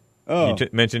 Oh. You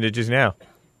mentioned it just now.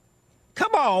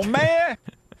 Come on, man.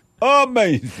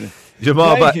 Amazing.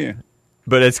 Jamal, Thank you.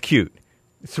 but it's cute.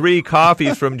 3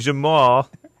 coffees from Jamal.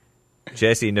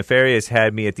 Jesse, Nefarious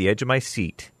had me at the edge of my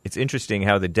seat. It's interesting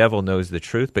how the devil knows the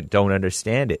truth but don't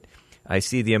understand it. I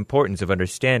see the importance of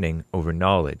understanding over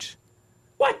knowledge.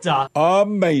 What the?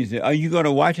 Amazing. Are you going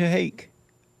to watch a hake?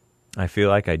 I feel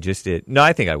like I just did. No,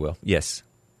 I think I will. Yes.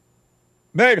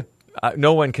 Made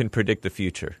no one can predict the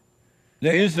future.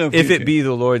 There is no future. If it be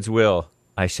the Lord's will,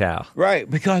 I shall. Right,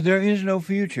 because there is no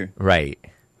future. Right.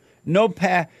 No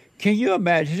past. Can you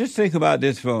imagine? Just think about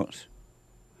this, folks.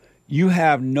 You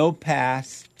have no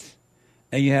past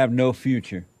and you have no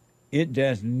future. It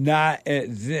does not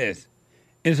exist.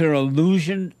 It's an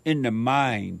illusion in the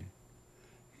mind.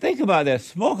 Think about that.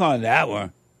 Smoke on that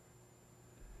one.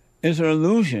 It's an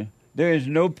illusion. There is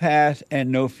no past and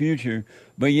no future,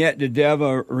 but yet the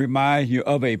devil reminds you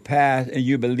of a past and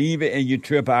you believe it and you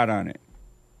trip out on it.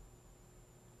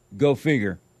 Go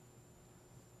figure.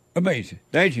 Amazing.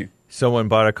 Thank you. Someone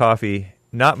bought a coffee.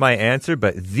 Not my answer,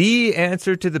 but the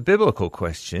answer to the biblical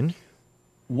question.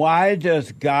 Why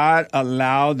does God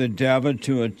allow the devil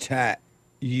to attack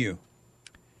you?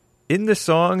 In the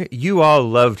song, You All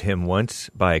Loved Him Once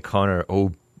by Connor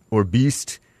or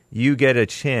Beast, you get a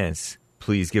chance.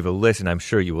 Please give a listen. I'm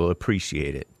sure you will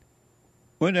appreciate it.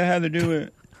 What does that have to do with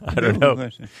I don't know.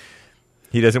 Question?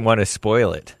 He doesn't want to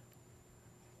spoil it.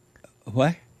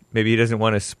 What? Maybe he doesn't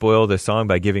want to spoil the song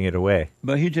by giving it away.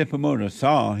 But he just promoted a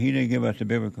song. He didn't give us the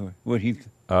biblical.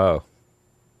 Oh.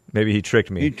 Maybe he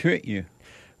tricked me. He tricked you.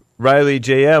 Riley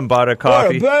JM bought a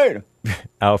coffee. What a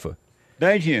Alpha.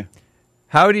 Thank you.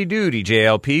 Howdy doody,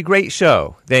 JLP. Great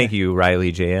show. Thank you,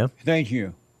 Riley JM. Thank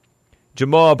you.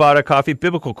 Jamal bought a coffee.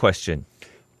 Biblical question.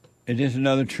 Is this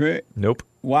another trick? Nope.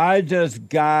 Why does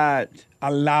God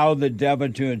allow the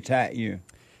devil to attack you?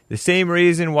 The same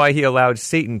reason why he allowed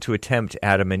Satan to attempt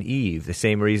Adam and Eve. The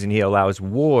same reason he allows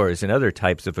wars and other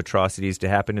types of atrocities to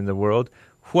happen in the world.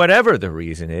 Whatever the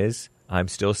reason is, I'm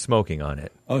still smoking on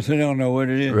it. Oh, so they don't know what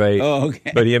it is? Right. Oh,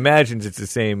 okay. But he imagines it's the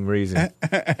same reason.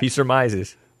 He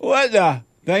surmises. What the?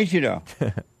 Thank you, though.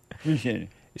 Appreciate it.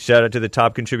 Shout out to the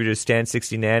top contributors,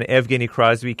 Stan69, Evgeny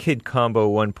Crosby, Kid Combo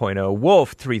 1.0,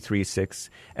 Wolf 336,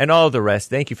 and all the rest.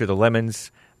 Thank you for the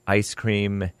lemons, ice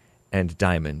cream, and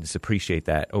diamonds. Appreciate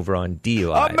that over on D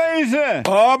Live. Amazing.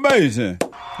 Amazing.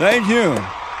 Thank you.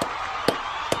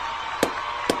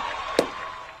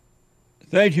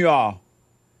 Thank you all.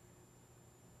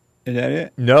 Is that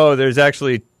it? No, there's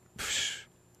actually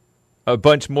a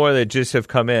bunch more that just have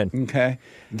come in. Okay.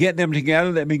 Get them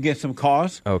together. Let me get some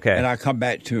calls. Okay. And I'll come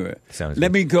back to it. Sounds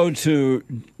Let good. me go to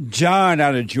John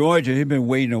out of Georgia. He's been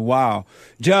waiting a while.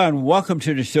 John, welcome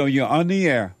to the show. You're on the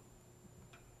air.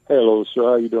 Hello, sir.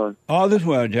 How you doing? All is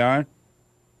well, John.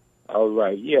 All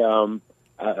right. Yeah.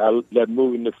 I that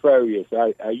movie Nefarious.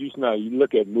 I used to not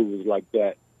look at movies like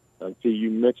that until you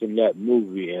mentioned that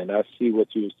movie, and I see what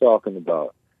you was talking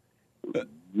about.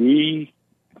 We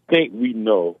think we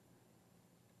know,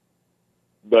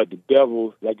 but the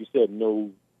devil, like you said,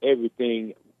 knows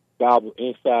everything, Bible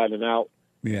inside and out.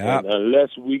 Yeah. And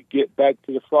unless we get back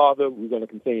to the Father, we're going to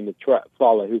continue to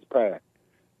follow His path.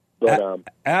 But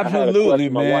absolutely,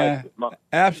 man.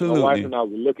 Absolutely. My wife and I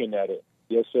were looking at it,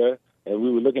 yes, sir, and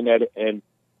we were looking at it, and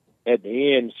at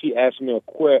the end, she asked me a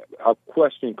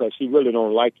question because she really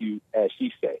don't like you, as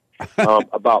she say,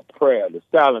 about prayer, the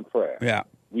silent prayer. Yeah.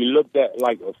 We looked at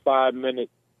like a 5-minute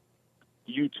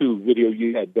YouTube video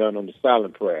you had done on the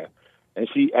silent prayer, and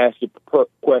she asked the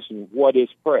question, what is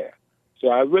prayer? So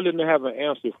I really didn't have an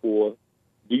answer for.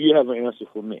 Do you have an answer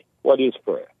for me? What is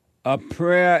prayer? A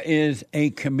prayer is a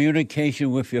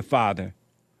communication with your Father,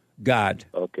 God.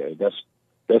 Okay,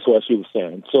 that's what she was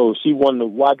saying. So she wondered,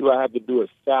 why do I have to do it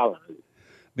silently?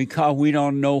 Because we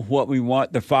don't know what we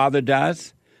want. The Father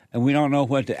does, and we don't know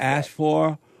what to ask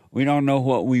for. We don't know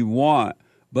what we want,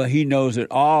 but He knows it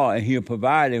all, and He'll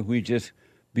provide if we just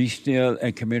be still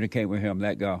and communicate with Him.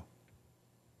 Let go.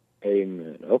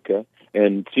 Amen. Okay.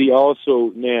 And she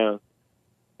also, now,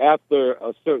 after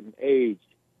a certain age,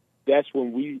 that's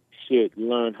when we should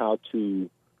learn how to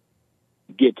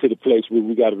get to the place where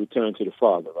we got to return to the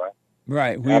Father, right?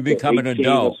 Right. We become an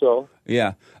adult. Or so?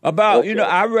 Yeah. About,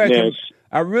 Okay.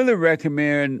 I really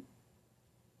recommend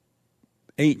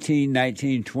 18,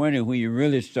 19, 20 when you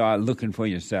really start looking for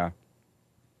yourself.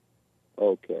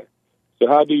 Okay. So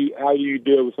how do you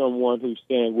deal with someone who's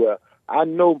saying, well, I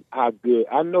know how good,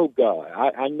 I know God.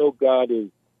 I know God is,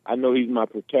 I know He's my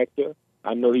protector.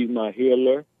 I know He's my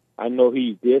healer. I know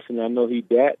He's this and I know He's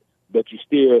that, but you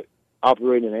still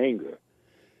operate in anger.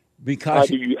 Because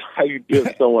how you deal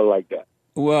with someone like that?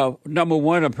 Well, number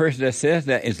one, a person that says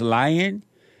that is lying,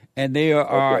 and they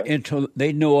are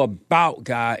they know about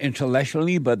God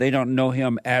intellectually, but they don't know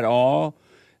Him at all.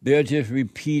 They're just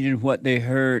repeating what they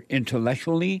heard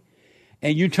intellectually.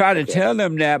 And you try to tell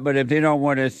them that, but if they don't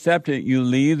want to accept it, you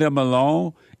leave them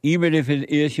alone. Even if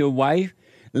it is your wife,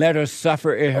 let her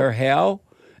suffer in her hell,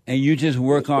 and you just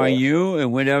work on you.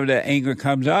 And whenever the anger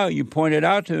comes out, you point it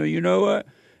out to her. You know what?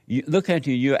 You, look at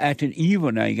you. You're acting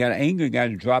evil now. You got anger. You got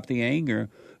to drop the anger.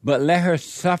 But let her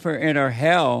suffer in her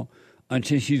hell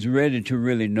until she's ready to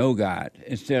really know God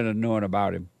instead of knowing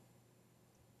about Him.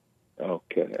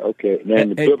 Okay. Now,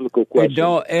 the biblical question. And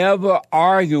don't ever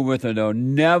argue with her, though.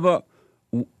 Never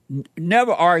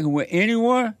argue with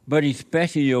anyone, but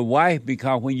especially your wife,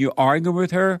 because when you argue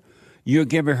with her, you're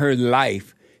giving her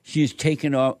life. She's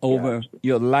taking over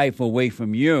your life away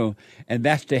from you, and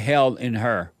that's the hell in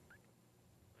her.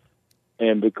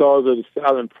 And because of the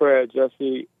silent prayer,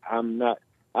 Jesse,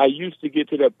 I used to get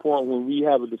to that point when we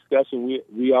have a discussion,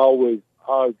 we always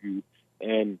argue.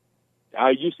 And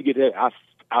I used to get that,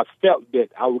 I felt that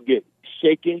I would get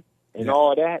shaken and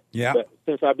all that. Yeah. But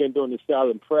since I've been doing the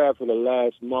silent prayer for the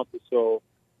last month or so,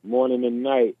 morning and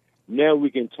night, now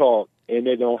we can talk and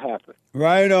it don't happen.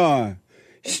 Right on.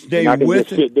 Stay I can with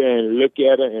just sit there and look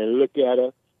at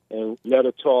her and let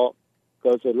her talk,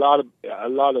 because a lot of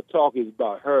talk is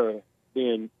about her.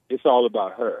 Then it's all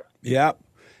about her. Yep.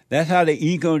 That's how the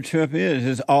ego trip is.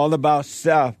 It's all about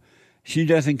self. She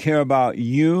doesn't care about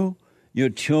you, your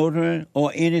children,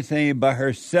 or anything but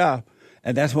herself.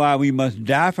 And that's why we must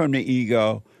die from the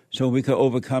ego so we can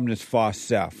overcome this false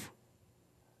self.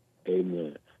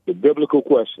 Amen. The biblical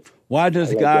question. Why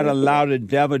does God allow the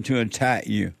devil to attack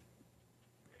you?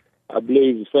 I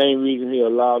believe the same reason He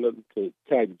allowed him to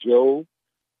attack Job.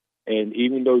 And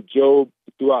even though Job,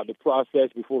 throughout the process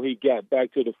before he got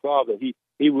back to the Father, he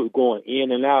was going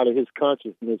in and out of his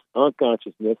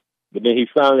unconsciousness, but then he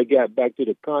finally got back to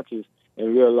the conscious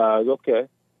and realized, okay,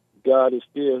 God is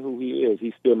still who He is.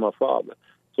 He's still my Father.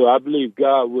 So I believe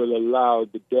God will allow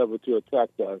the devil to attack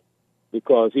us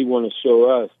because He wants to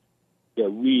show us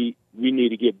that we need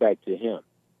to get back to Him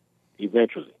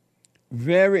eventually.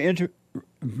 Very interesting.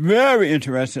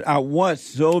 I want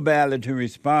so badly to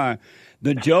respond.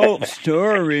 The Job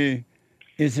story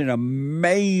is an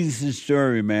amazing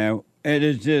story, man. It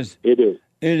is. It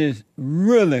is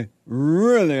really,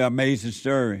 really amazing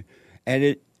story. And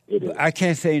it is. I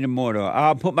can't say any more, though.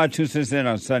 I'll put my 2 cents in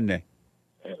on Sunday.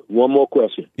 One more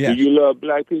question. Yes. Do you love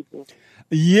black people?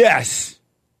 Yes.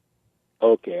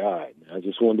 Okay, all right. I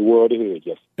just want the world to hear it,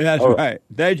 Justin. That's right.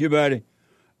 Thank you, buddy.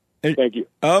 Thank you.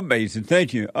 Amazing.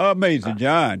 Thank you. Amazing,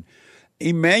 John.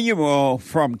 Emmanuel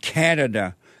from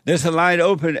Canada. There's a line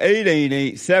open,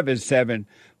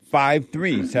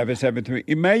 888-7753-773.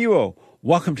 Emmanuel,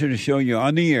 welcome to the show. You're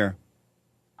on the air.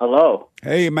 Hello.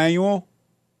 Hey, Emmanuel.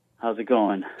 How's it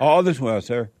going? All is well,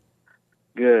 sir.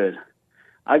 Good.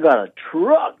 I got a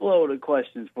truckload of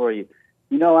questions for you.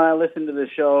 You know, when I listen to the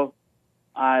show,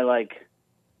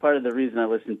 part of the reason I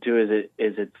listen to it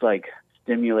is it's like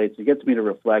stimulates. It gets me to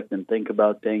reflect and think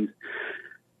about things.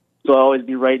 So I'll always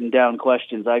be writing down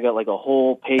questions. I got like a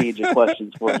whole page of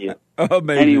questions for you.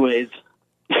 Amazing. Anyways,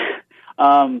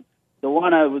 the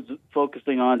one I was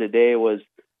focusing on today was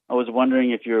I was wondering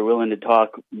if you were willing to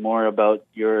talk more about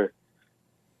your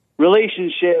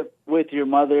relationship with your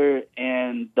mother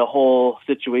and the whole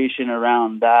situation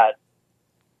around that,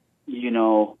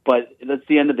 but that's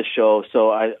the end of the show.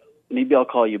 So maybe I'll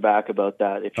call you back about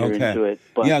that if you're into it.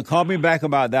 But yeah, call me back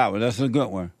about that one. That's a good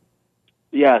one.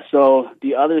 Yeah, so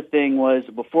the other thing was,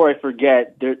 before I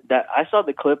forget, that I saw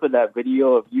the clip of that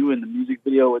video of you in the music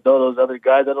video with all those other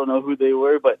guys. I don't know who they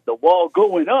were, but the wall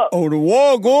going up. Oh, the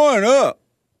wall going up.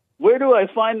 Where do I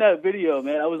find that video,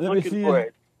 man? I was looking for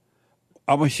it.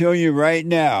 I'm going to show you right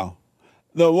now.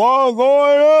 The wall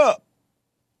going up.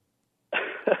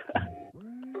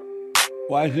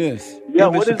 Watch this. Yeah,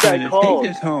 what is that called?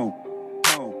 Take this home.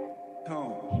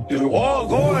 The wall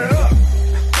going up.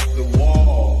 The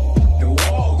wall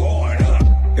going up.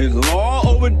 It's long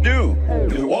overdue.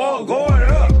 The wall going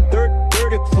up.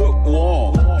 30-foot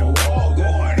wall. The wall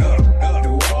going up.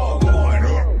 The wall going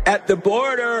up. At the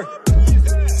border,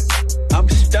 I'm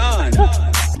stunned.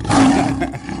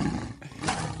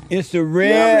 It's the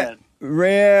red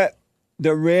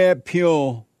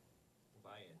pill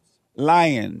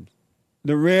lion.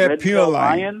 The red pill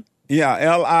lion.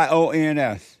 Yeah,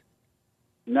 LIONS.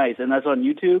 Nice, and that's on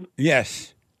YouTube?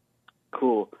 Yes.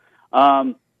 Cool.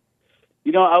 I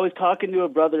was talking to a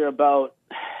brother about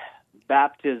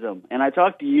baptism, and I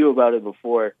talked to you about it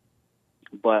before,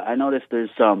 but I noticed there's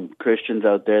some Christians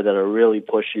out there that are really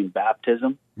pushing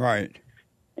baptism. Right.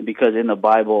 And because in the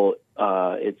Bible,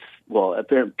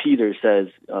 apparently Peter says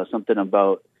something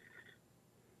about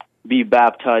be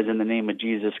baptized in the name of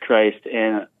Jesus Christ,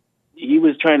 and he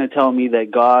was trying to tell me that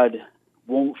God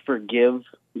won't forgive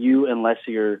you unless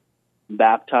you're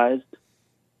baptized.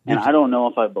 And I don't know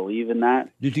if I believe in that.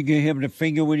 Did you give him the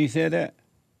finger when he said that?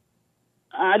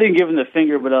 I didn't give him the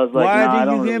finger, but I was like, why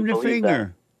did you give him the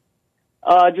finger?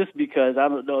 Just because, I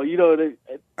don't know.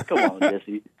 Come on,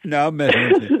 Jesse. No, I'm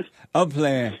messing with you. I'm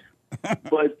playing.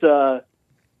 But,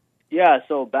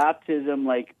 so baptism,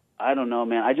 I don't know,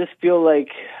 man. I just feel like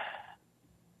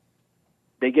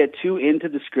they get too into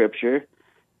the scripture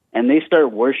and they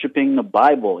start worshiping the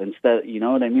Bible instead, you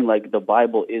know what I mean? Like the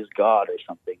Bible is God or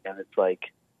something. And it's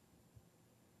like,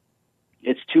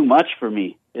 it's too much for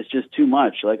me. It's just too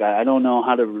much. Like, I don't know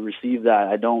how to receive that.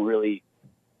 I don't really,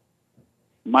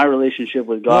 my relationship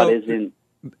with God isn't.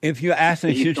 If you're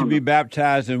asking should you be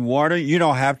baptized in water, you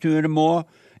don't have to anymore.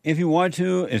 If you want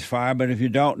to, it's fine. But if you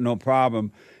don't, no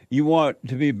problem. You want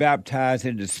to be baptized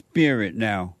in the Spirit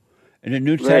now. And the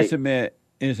New Testament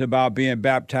is about being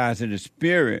baptized in the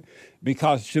Spirit,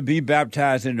 because to be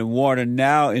baptized in the water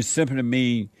now is simply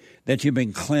mean that you've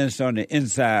been cleansed on the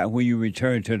inside when you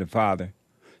return to the Father.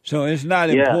 So it's not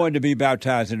important to be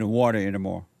baptized in the water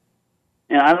anymore.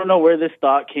 And I don't know where this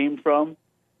thought came from,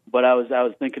 but I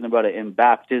was thinking about it in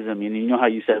baptism. And you know how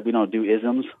you said we don't do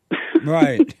isms?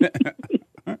 Right.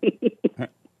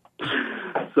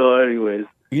 So anyways.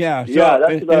 Yeah, so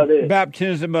that's about it.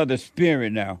 Baptism of the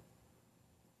Spirit now.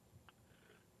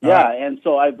 Yeah, and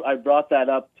so I brought that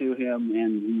up to him,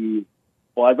 and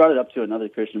I brought it up to another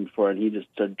Christian before, and he just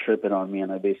started tripping on me,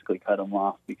 and I basically cut him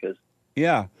off because...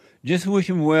 Yeah, just wish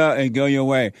him well and go your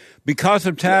way. Because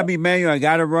of time, Emmanuel, I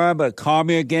got to run, but call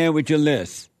me again with your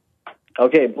list.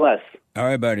 Okay, bless. All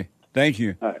right, buddy. Thank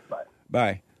you. All right, bye.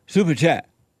 Bye. Super chat.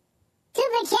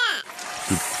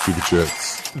 Super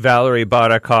chats. Valerie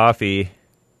bought a coffee.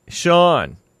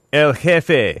 Sean, El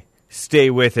Jefe, stay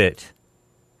with it.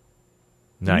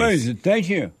 Nice. Amazing. Thank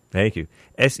you. Thank you.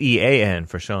 SEAN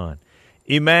for Sean.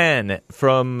 Iman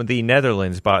from the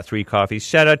Netherlands bought 3 coffees.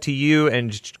 Shout out to you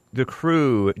and the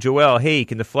crew. Joel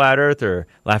Hake and the Flat Earther.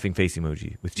 Laughing face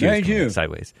emoji with cheers going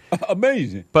sideways.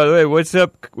 Amazing. By the way, what's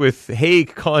up with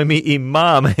Hake calling me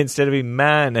Imam instead of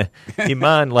Iman?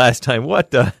 Iman last time.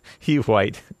 What the? He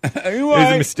white. It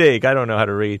was a mistake. I don't know how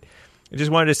to read. I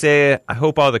just wanted to say I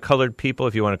hope all the colored people,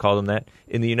 if you want to call them that,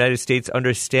 in the United States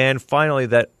understand finally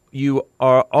that you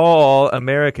are all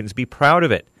Americans. Be proud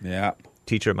of it. Yeah.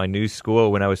 Teacher at my new school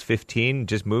when I was 15,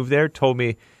 just moved there, told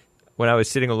me when I was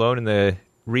sitting alone in the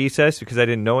recess because I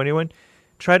didn't know anyone,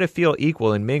 try to feel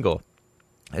equal and mingle.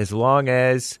 As long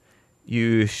as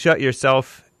you shut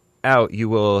yourself out, you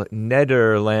will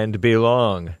Netherland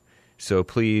belong. So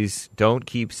please don't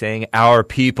keep saying our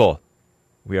people.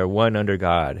 We are one under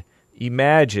God.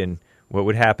 Imagine what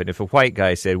would happen if a white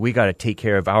guy said, we got to take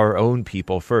care of our own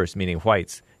people first, meaning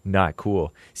whites. Not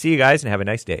cool. See you guys and have a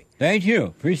nice day. Thank you.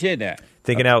 Appreciate that.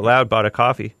 Thinking out loud, bought a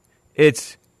coffee.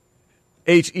 It's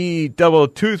HE double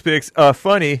toothpicks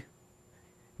funny.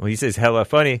 Well, he says hella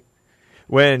funny.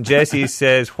 When Jesse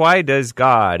says, why does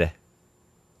God?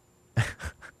 I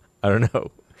don't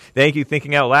know. Thank you,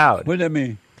 thinking out loud. What does that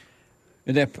mean?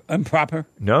 Is that improper?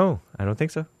 No, I don't think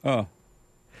so. Oh.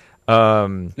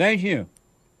 Thank you.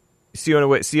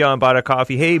 Sion bought a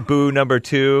coffee. Hey, boo number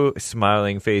 2.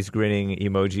 Smiling face, grinning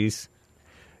emojis.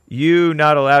 You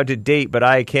not allowed to date, but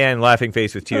I can. Laughing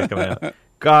face with tears coming out.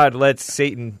 God lets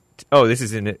Satan. Oh, this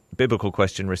is a biblical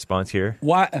question response here.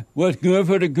 Why? What's good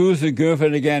for the goose is good for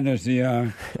the gander,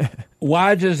 Sion.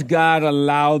 Why does God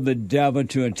allow the devil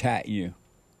to attack you?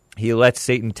 He lets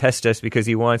Satan test us because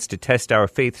he wants to test our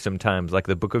faith sometimes, like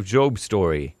the book of Job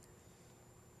story.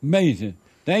 Amazing.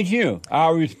 Thank you.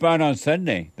 I'll respond on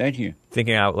Sunday. Thank you.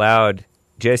 Thinking out loud.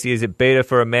 Jesse, is it beta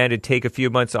for a man to take a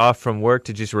few months off from work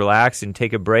to just relax and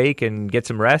take a break and get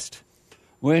some rest?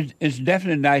 Well, it's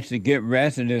definitely nice to get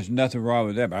rest, and there's nothing wrong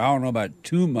with that. But I don't know about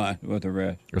 2 months worth of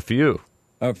rest. A few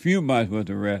months worth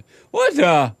of rest. What's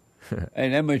up?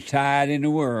 Ain't that much tired in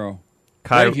the world.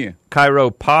 Thank you.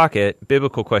 Cairo Pocket,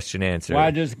 biblical question answer.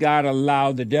 Why does God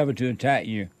allow the devil to attack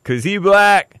you? 'Cause he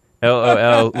black.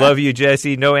 LOL. Love you,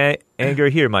 Jesse. No anger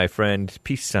here, my friend.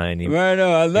 Peace sign. Right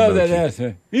on. I love that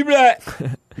answer. He black.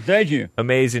 Thank you.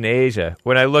 Amazing Asia.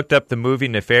 When I looked up the movie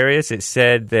Nefarious, it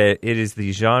said that it is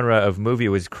the genre of movie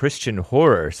was Christian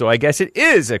horror. So I guess it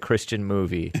is a Christian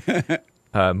movie.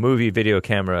 Movie, video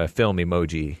camera, film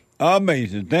emoji.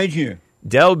 Amazing. Thank you.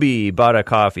 Delby bought a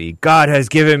coffee. God has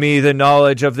given me the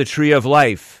knowledge of the tree of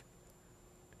life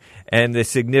and the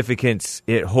significance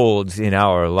it holds in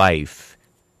our life.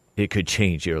 It could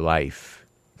change your life.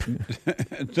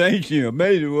 Thank you.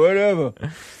 Amazing. Whatever.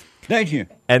 Thank you.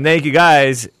 And thank you,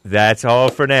 guys. That's all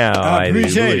for now. I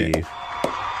appreciate it.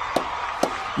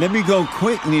 Let me go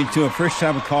quickly to a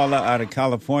first-time caller out of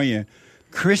California,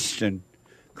 Kristen.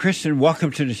 Kristen, welcome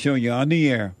to the show. You're on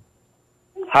the air.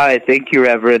 Hi. Thank you,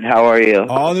 Reverend. How are you?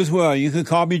 All is well. You can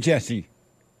call me Jesse.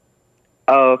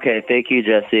 Oh, okay. Thank you,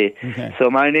 Jesse. Okay. So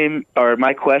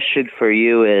my question for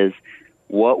you is,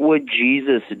 what would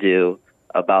Jesus do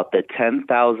about the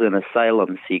 10,000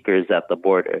 asylum seekers at the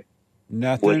border?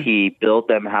 Nothing. Would he build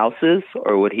them houses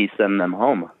or would he send them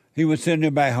home? He would send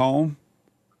them back home.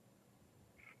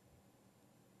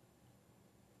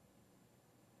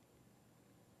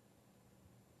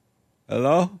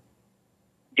 Hello?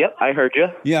 Yep, I heard you.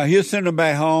 Yeah, he'll send them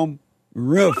back home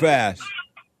real fast.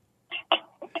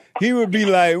 He would be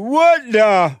like, what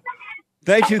the?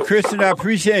 Thank you, Kristen. I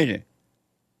appreciate it.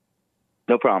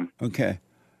 No problem. Okay.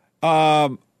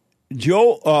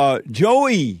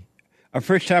 Joey, a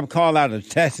first-time call out of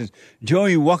Texas.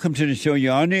 Joey, welcome to the show.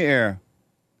 You're on the air.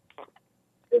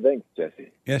 Hey, thanks,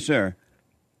 Jesse. Yes, sir.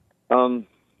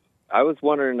 I was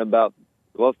wondering about,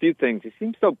 a few things. He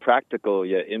seems so practical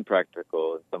yet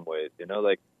impractical in some ways.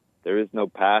 Like there is no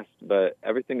past, but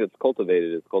everything that's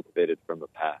cultivated is cultivated from the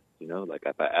past. Like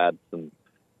if I add some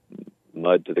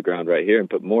mud to the ground right here and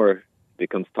put more, it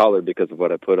becomes taller because of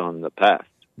what I put on the past.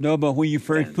 No, but when you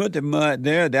first put the mud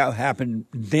there, that happened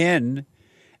then.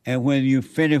 And when you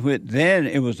finish with then,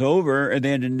 it was over. And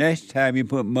then the next time you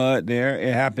put mud there,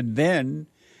 it happened then.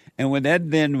 And when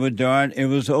that then was done, it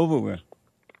was over with.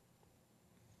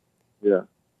 Yeah.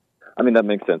 I mean, that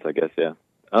makes sense, I guess, yeah.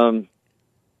 And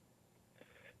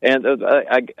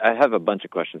I have a bunch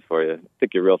of questions for you. I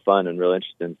think you're real fun and real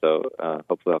interesting, so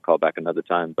hopefully I'll call back another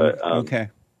time. But okay.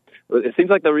 It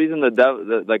seems like the reason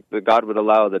the God would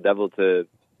allow the devil to...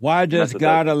 Why does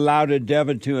God allow the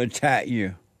devil to attack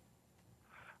you?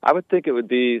 I would think it would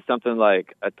be something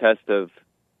like a test of,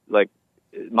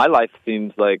 my life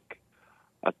seems like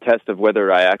a test of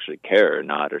whether I actually care or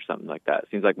not, or something like that. It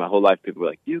seems like my whole life people were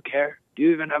like, do you care? Do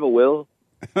you even have a will?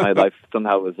 My life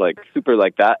somehow was super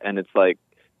like that, and it's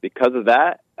because of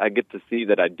that, I get to see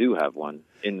that I do have one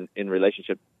in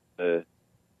relationship to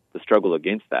the struggle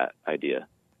against that idea.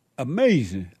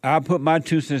 Amazing. I'll put my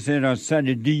 2 cents in on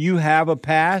Sunday. Do you have a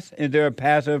past? Is there a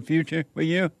past or a future for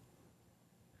you?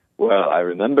 Well, I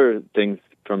remember things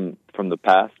from the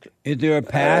past. Is there a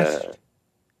past?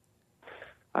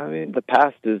 I mean, the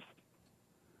past is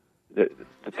the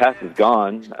past is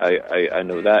gone. I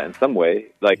know that in some way.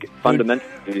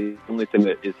 Fundamentally, the only thing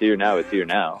that is here now is here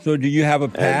now. So do you have a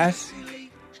past?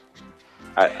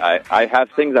 I have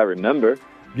things I remember.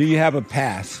 Do you have a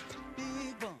past?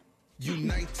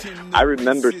 I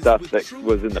remember stuff that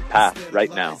was in the past right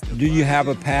now. Do you have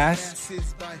a past?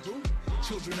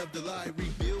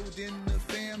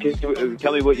 Can you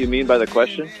tell me what you mean by the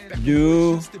question?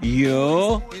 Do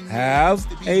you have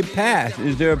a past?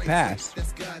 Is there a past?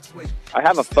 I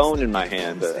have a phone in my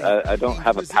hand. I don't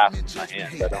have a past in my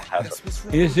hand. I don't have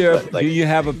a... Is there? Do you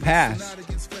have a past?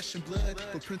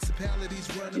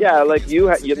 Yeah, you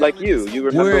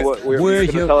remember what we were going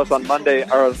to tell us on Monday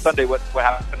or on Sunday what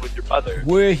happened with your mother.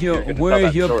 Where's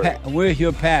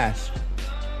your past?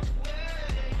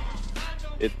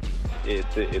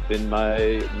 It's in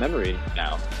my memory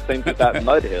now. Same with that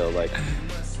mud hill.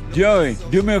 Joey,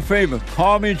 do me a favor.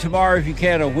 Call me tomorrow if you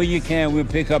can, or when you can. We'll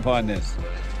pick up on this.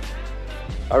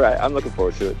 All right, I'm looking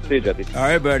forward to it. See you, Jesse. All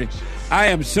right, buddy. I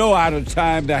am so out of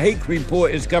time. The Hate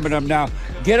Report is coming up now.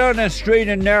 Get on that straight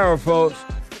and narrow, folks.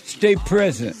 Stay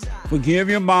present. Forgive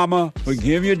your mama.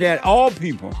 Forgive your dad. All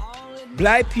people.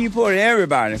 Black people and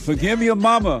everybody. Forgive your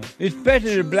mama,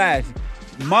 especially the blacks.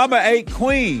 Mama ain't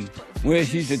queen. Well,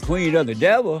 she's the queen of the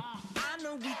devil.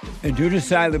 And do the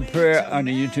silent prayer on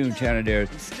the YouTube channel there.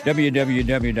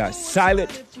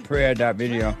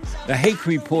 www.silentprayer.video. The Hate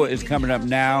Report is coming up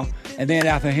now. And then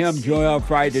after him, Joel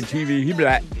Friday TV, he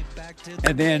black.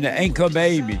 And then the Anchor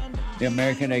Baby, the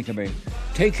American Anchor Baby.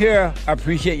 Take care. I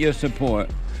appreciate your support.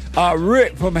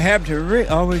 Rick from Hampton. Rick,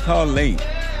 always called late.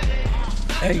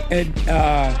 And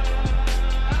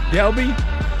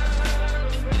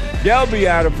Delby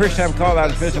out of first time call out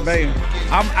of Pennsylvania.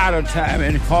 I'm out of time,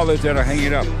 and the callers that are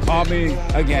hanging up, call me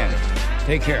again.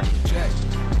 Take care. Check.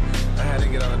 I had to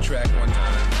get on the track one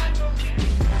time.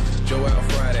 Joel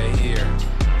Friday here.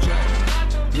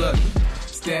 Check. Look,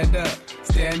 stand up.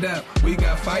 Stand up, we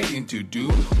got fighting to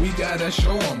do. We gotta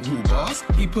show him who boss.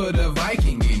 He put a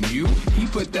Viking in you. He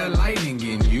put that lightning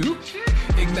in you.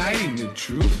 Igniting the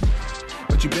truth.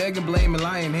 But you beg and blame and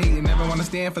lie and hate and never wanna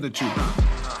stand for the truth.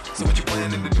 So what you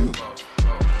planning to do?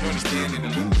 You understand in the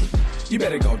loop. You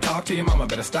better go talk to your mama.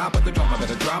 Better stop at the drama.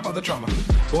 Better drop all the trauma.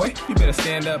 Boy, you better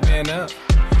stand up and up.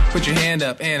 Put your hand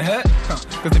up and hut.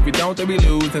 Cause if you don't, then we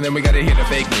lose. And then we gotta hear the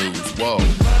fake news. Whoa.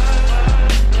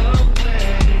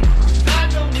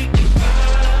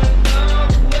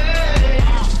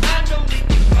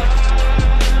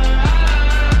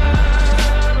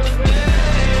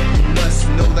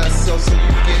 So you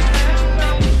get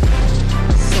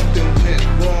something went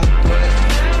wrong, but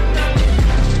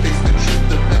face the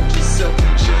truth about yourself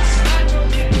and just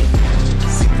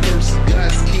seek first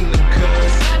God's kingdom,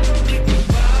 cause I know we can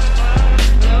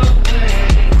find a way.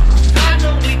 I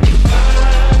know we can find a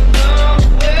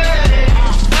way.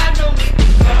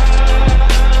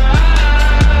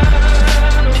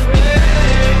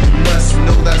 You must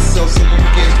know thyself so you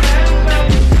get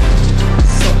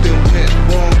something went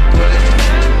wrong, but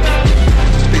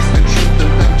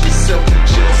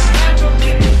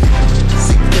and just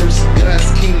seek first God's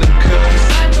kingdom, cause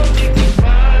I know we can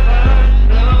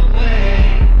find a way.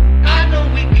 I know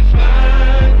we can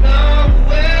find a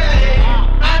way.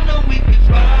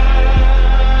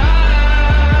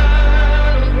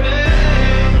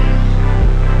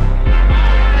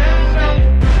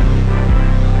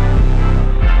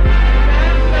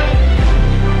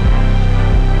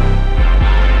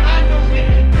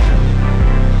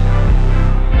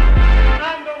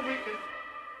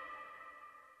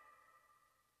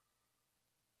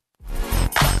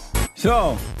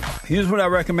 So, here's what I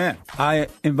recommend. I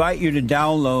invite you to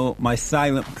download my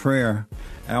silent prayer,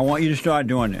 and I want you to start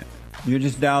doing it. You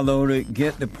just download it,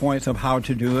 get the points of how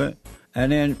to do it,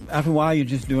 and then after a while, you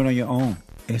just do it on your own.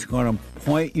 It's going to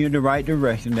point you in the right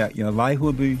direction that your life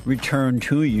will be returned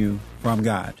to you from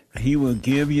God. He will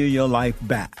give you your life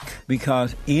back,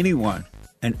 because anyone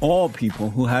and all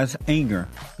people who has anger,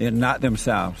 they're not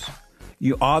themselves.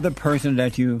 You are the person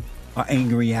that you are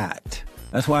angry at.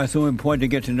 That's why it's so important to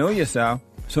get to know yourself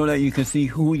so that you can see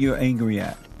who you're angry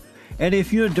at. And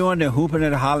if you're doing the hooping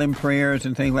and hollering prayers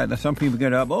and things like that, some people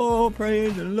get up, oh,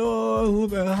 praise the Lord,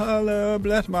 hoop and holler,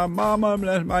 bless my mama,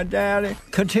 bless my daddy.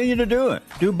 Continue to do it.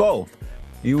 Do both.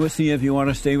 You will see if you want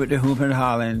to stay with the hooping and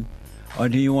hollering, or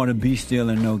do you want to be still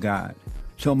and know God.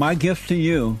 So my gift to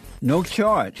you, no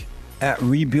charge, at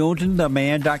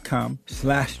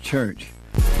rebuildingtheman.com/church.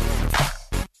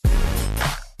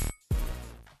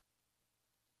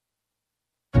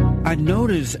 I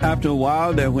noticed after a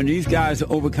while that when these guys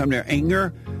overcome their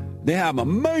anger, they have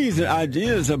amazing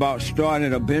ideas about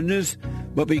starting a business,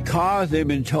 but because they've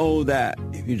been told that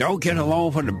if you don't get a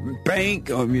loan from the bank,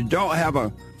 or if you don't have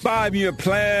a 5-year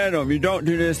plan, or if you don't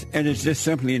do this, and it's just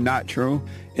simply not true,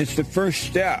 it's the first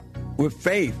step. With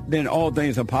faith, then all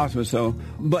things are possible. So,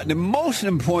 but the most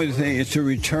important thing is to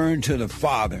return to the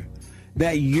Father.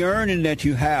 That yearning that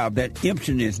you have, that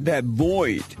emptiness, that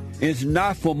void, is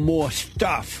not for more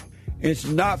stuff. It's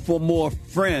not for more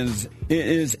friends. It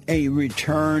is a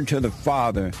return to the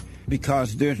Father,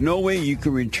 because there's no way you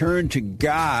can return to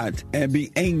God and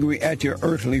be angry at your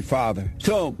earthly father.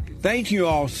 So thank you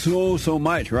all so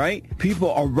much, right?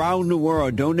 People around the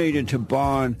world donated to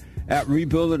Bond at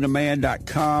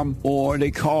rebuildingtheman.com, or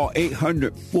they call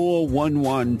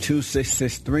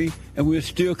 800-411-2663, and we're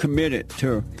still committed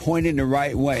to pointing the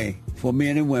right way for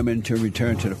men and women to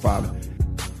return to the Father.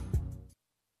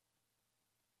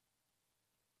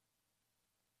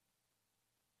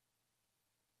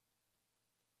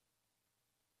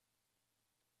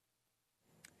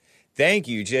 Thank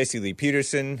you, Jesse Lee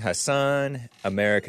Peterson, Hassan, American